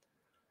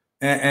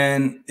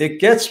 And it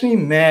gets me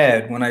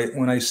mad when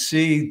I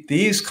see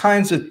these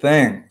kinds of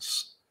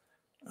things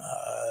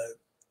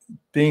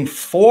being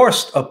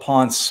forced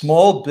upon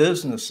small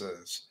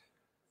businesses.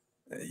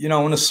 You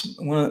know,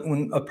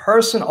 when a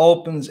person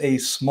opens a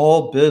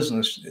small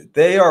business,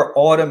 they are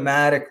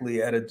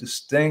automatically at a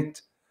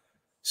distinct,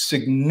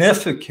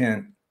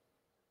 significant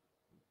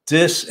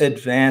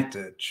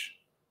disadvantage.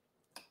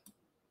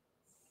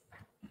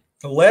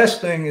 The last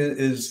thing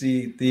is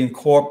the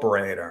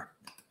incorporator.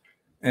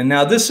 And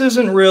now this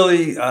isn't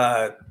really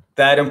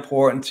that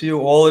important to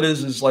you. All it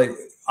is like,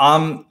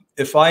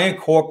 if I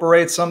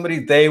incorporate somebody,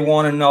 they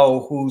want to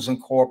know who's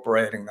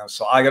incorporating them.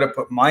 So I got to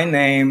put my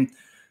name,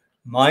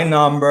 my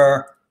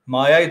number,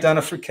 my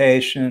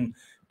identification,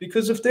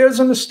 because if there's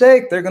a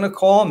mistake, they're going to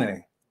call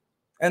me.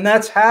 And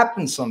that's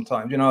happened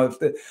sometimes. You know,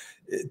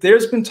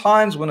 there's been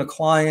times when a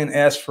client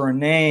asks for a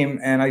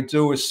name and I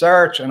do a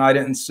search and I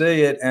didn't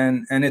see it,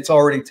 and it's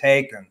already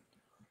taken.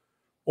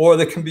 Or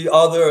there can be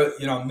other,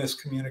 you know,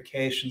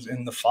 miscommunications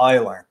in the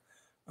filing.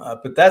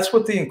 But that's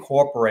what the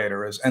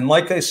incorporator is. And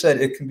like I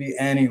said, it can be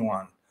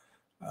anyone.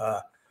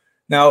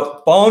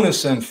 Now,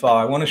 bonus info.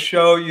 I want to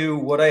show you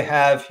what I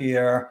have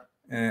here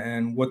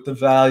and what the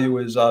value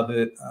is of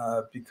it,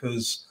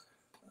 because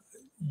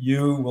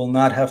you will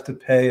not have to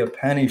pay a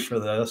penny for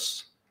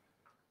this,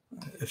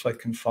 if I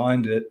can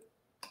find it.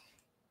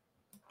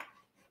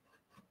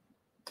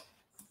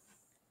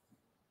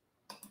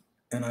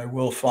 And I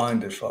will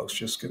find it, folks.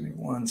 Just give me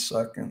 1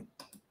 second.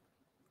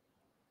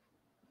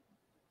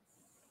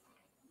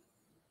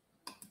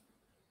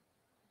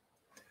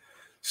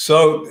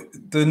 So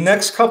the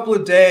next couple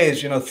of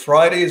days, you know,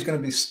 Friday is going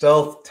to be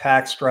stealth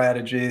tax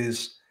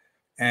strategies.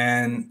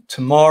 And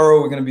tomorrow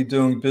we're going to be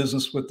doing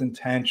business with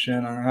intention.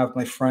 I'm going to have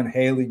my friend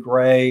Haley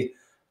Gray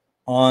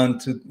on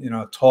to, you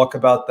know, talk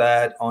about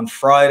that. On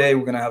Friday,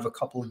 we're going to have a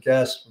couple of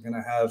guests. We're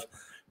going to have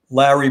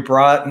Larry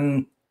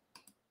Broughton.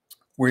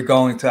 We're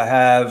going to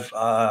have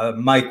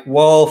Mike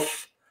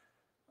Wolf.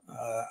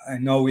 I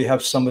know we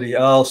have somebody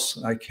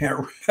else. I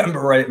can't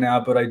remember right now,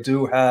 but I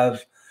do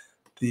have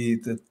the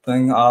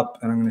thing up,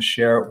 and I'm going to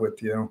share it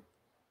with you.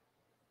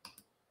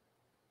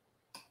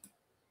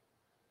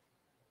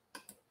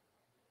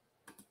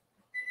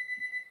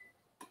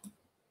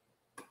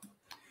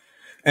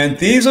 And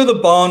these are the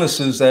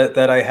bonuses that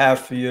I have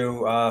for you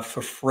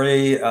for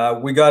free.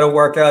 We got to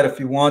work out if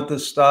you want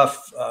this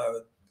stuff.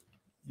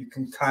 You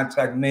can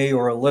contact me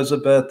or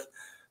Elizabeth.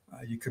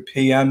 You could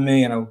PM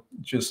me and I'll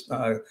just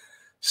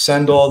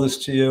send all this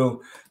to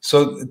you.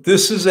 So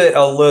this is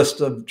a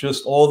list of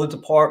just all the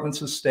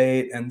departments of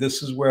state. And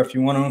this is where if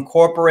you want to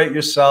incorporate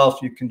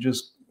yourself, you can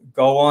just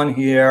go on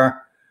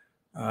here.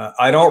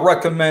 I don't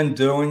recommend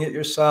doing it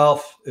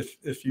yourself.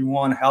 If you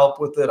want help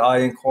with it, I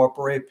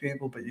incorporate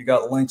people, but you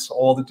got links to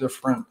all the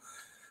different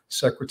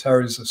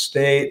secretaries of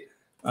state.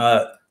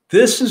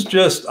 This is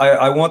just,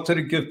 I wanted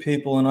to give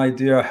people an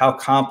idea how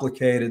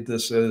complicated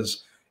this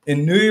is.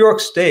 In New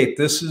York State,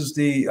 this is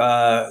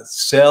the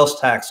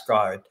sales tax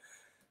guide.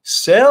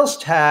 Sales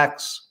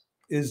tax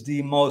is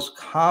the most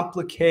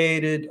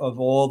complicated of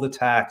all the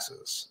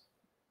taxes,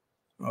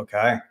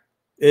 okay?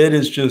 It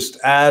is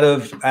just out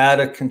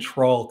of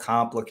control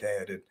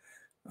complicated.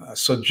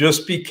 So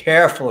just be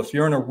careful if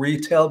you're in a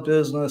retail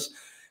business,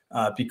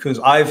 because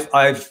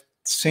I've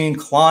seen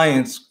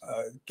clients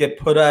get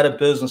put out of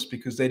business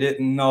because they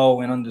didn't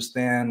know and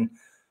understand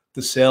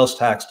the sales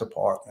tax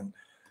department.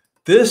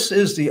 This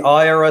is the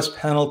IRS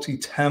penalty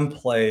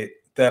template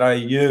that I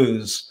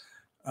use.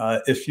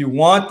 If you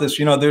want this,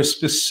 you know, there's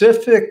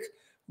specific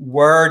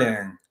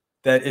wording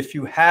that if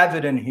you have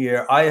it in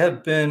here, I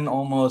have been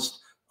almost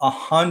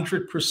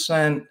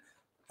 100%,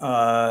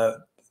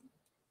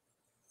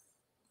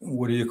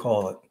 what do you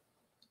call it?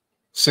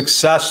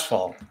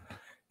 Successful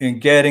in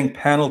getting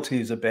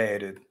penalties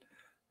abated.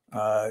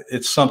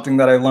 It's something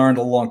that I learned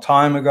a long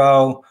time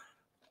ago.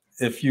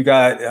 If you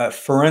got,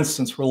 for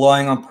instance,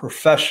 relying on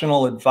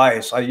professional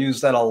advice, I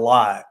use that a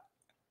lot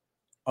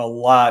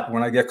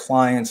when I get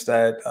clients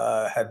that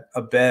had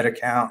a bad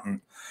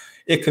accountant.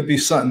 It could be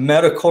some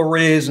medical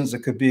reasons. It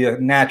could be a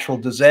natural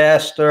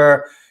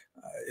disaster.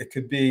 It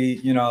could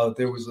be, you know,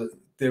 there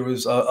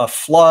was a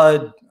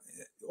flood,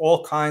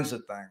 all kinds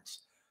of things.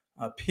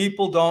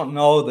 People don't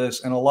know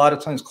this, and a lot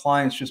of times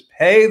clients just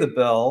pay the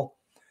bill.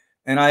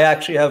 And I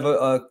actually have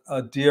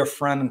a dear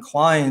friend and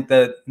client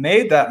that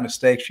made that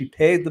mistake. She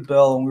paid the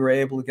bill, and we were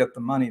able to get the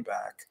money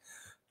back.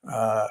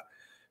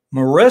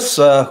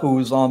 Marissa, who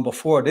was on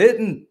before,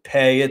 didn't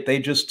pay it. They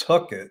just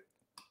took it.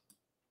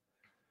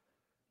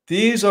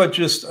 These are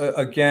just,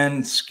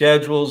 again,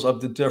 schedules of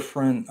the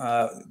different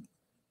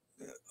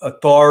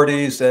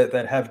authorities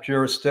that have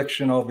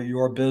jurisdiction over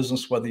your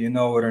business, whether you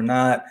know it or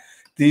not.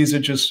 These are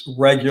just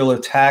regular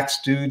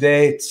tax due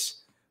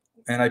dates.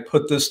 And I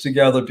put this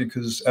together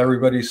because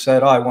everybody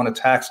said, oh, I want a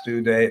tax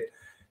due date.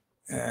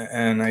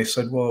 And I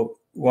said, well,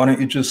 why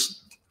don't you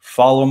just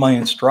follow my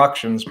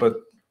instructions? But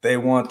they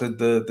wanted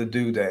the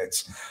due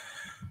dates.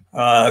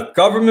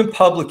 Government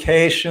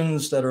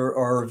publications that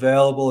are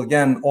available.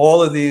 Again,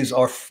 all of these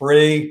are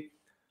free.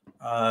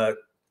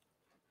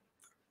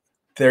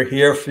 They're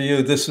here for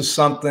you. This is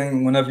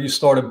something, whenever you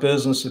start a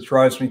business, it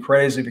drives me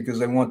crazy because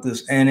they want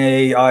this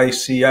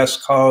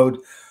NAICS code.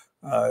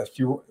 If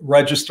you're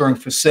registering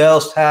for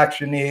sales tax,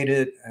 you need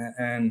it.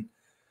 And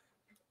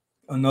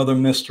another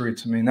mystery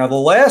to me. Now, the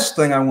last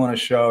thing I want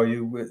to show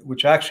you,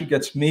 which actually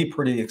gets me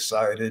pretty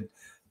excited,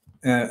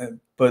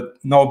 but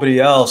nobody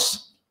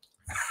else,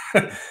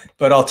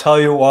 but I'll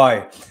tell you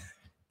why.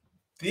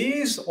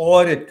 These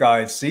audit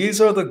guides, these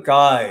are the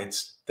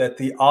guides that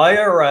the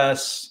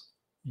IRS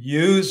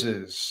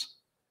uses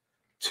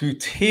to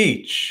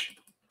teach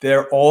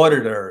their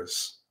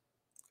auditors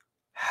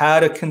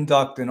how to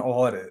conduct an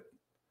audit.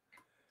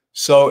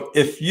 So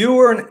if you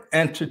were in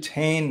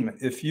entertainment,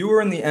 if you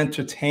were in the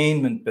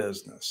entertainment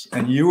business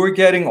and you were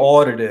getting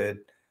audited,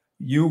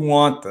 you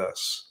want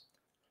this,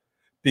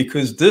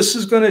 because this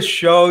is going to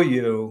show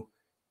you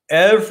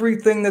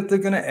everything that they're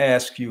going to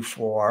ask you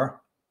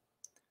for,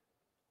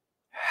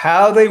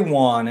 how they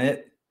want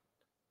it,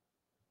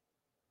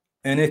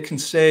 and it can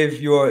save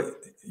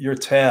your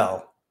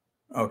tail,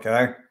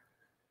 okay?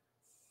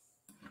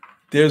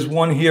 There's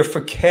one here for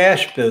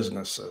cash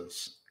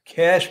businesses,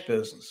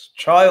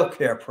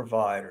 childcare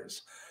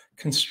providers,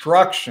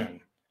 construction,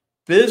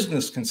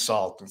 business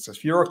consultants.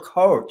 If you're a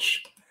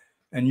coach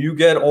and you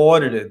get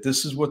audited,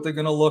 this is what they're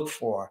going to look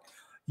for.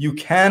 You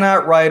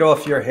cannot write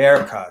off your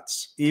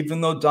haircuts,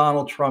 even though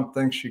Donald Trump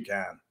thinks you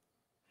can.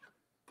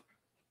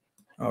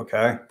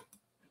 Okay?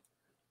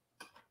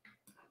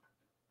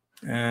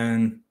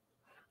 And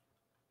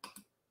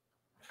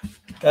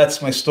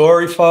that's my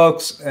story,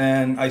 folks.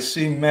 And I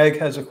see Meg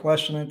has a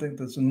question. I think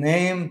does the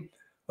name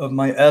of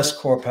my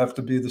s-corp have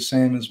to be the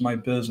same as my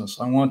business?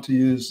 I want to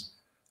use,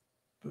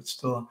 but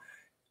still.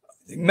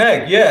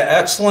 Meg, yeah,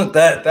 excellent.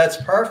 That's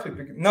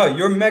perfect. No,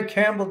 you're Meg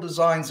Campbell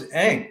Designs,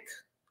 Inc.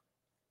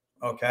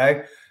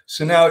 Okay.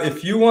 So now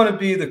if you want to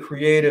be the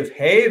creative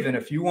haven,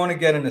 if you want to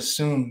get an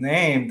assumed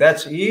name,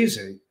 that's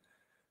easy.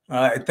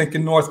 I think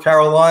in North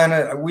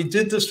Carolina, we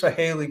did this for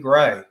Haley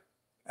Gray,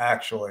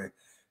 actually.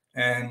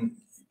 And,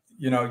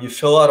 you know, you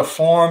fill out a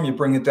form, you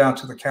bring it down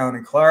to the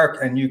county clerk,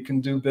 and you can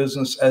do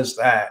business as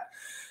that.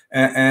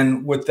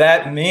 And what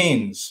that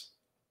means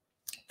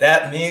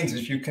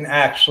is you can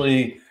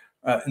actually,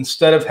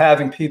 instead of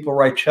having people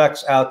write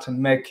checks out to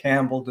Meg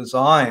Campbell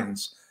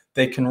Designs,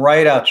 they can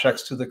write out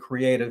checks to the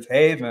Creative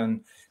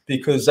Haven,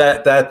 because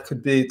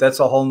that's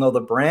a whole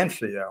nother brand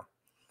for you.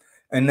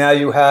 And now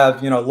you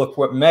have, you know, look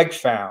what Meg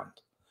found.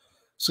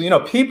 So, you know,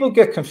 people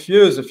get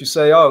confused if you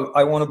say, oh,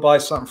 I want to buy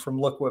something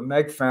from Look What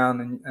Meg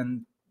Found,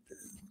 and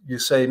you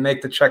say,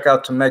 make the check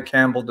out to Meg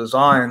Campbell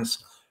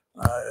Designs.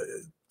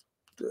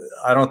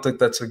 I don't think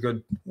that's a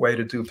good way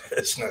to do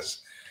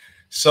business.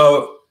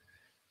 So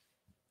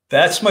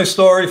that's my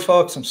story,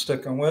 folks. I'm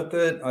sticking with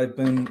it. I've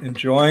been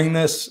enjoying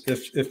this.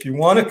 If you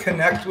want to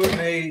connect with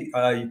me,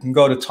 you can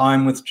go to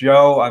Time with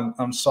Joe.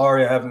 I'm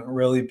sorry I haven't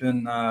really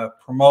been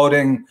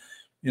promoting,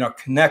 you know,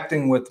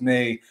 connecting with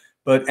me,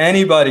 but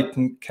anybody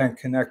can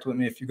connect with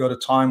me if you go to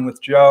Time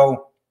with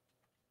Joe.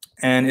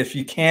 And if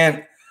you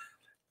can't,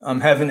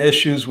 I'm having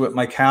issues with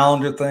my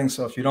calendar thing.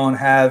 So if you don't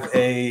have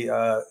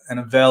an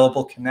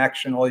available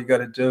connection, all you got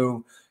to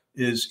do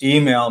is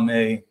email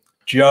me,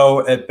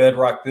 Joe at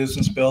Bedrock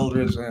Business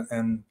Builders,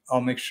 and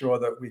I'll make sure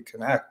that we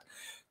connect.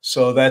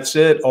 So that's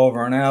it.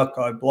 Over and out.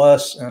 God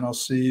bless. And I'll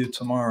see you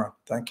tomorrow.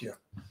 Thank you.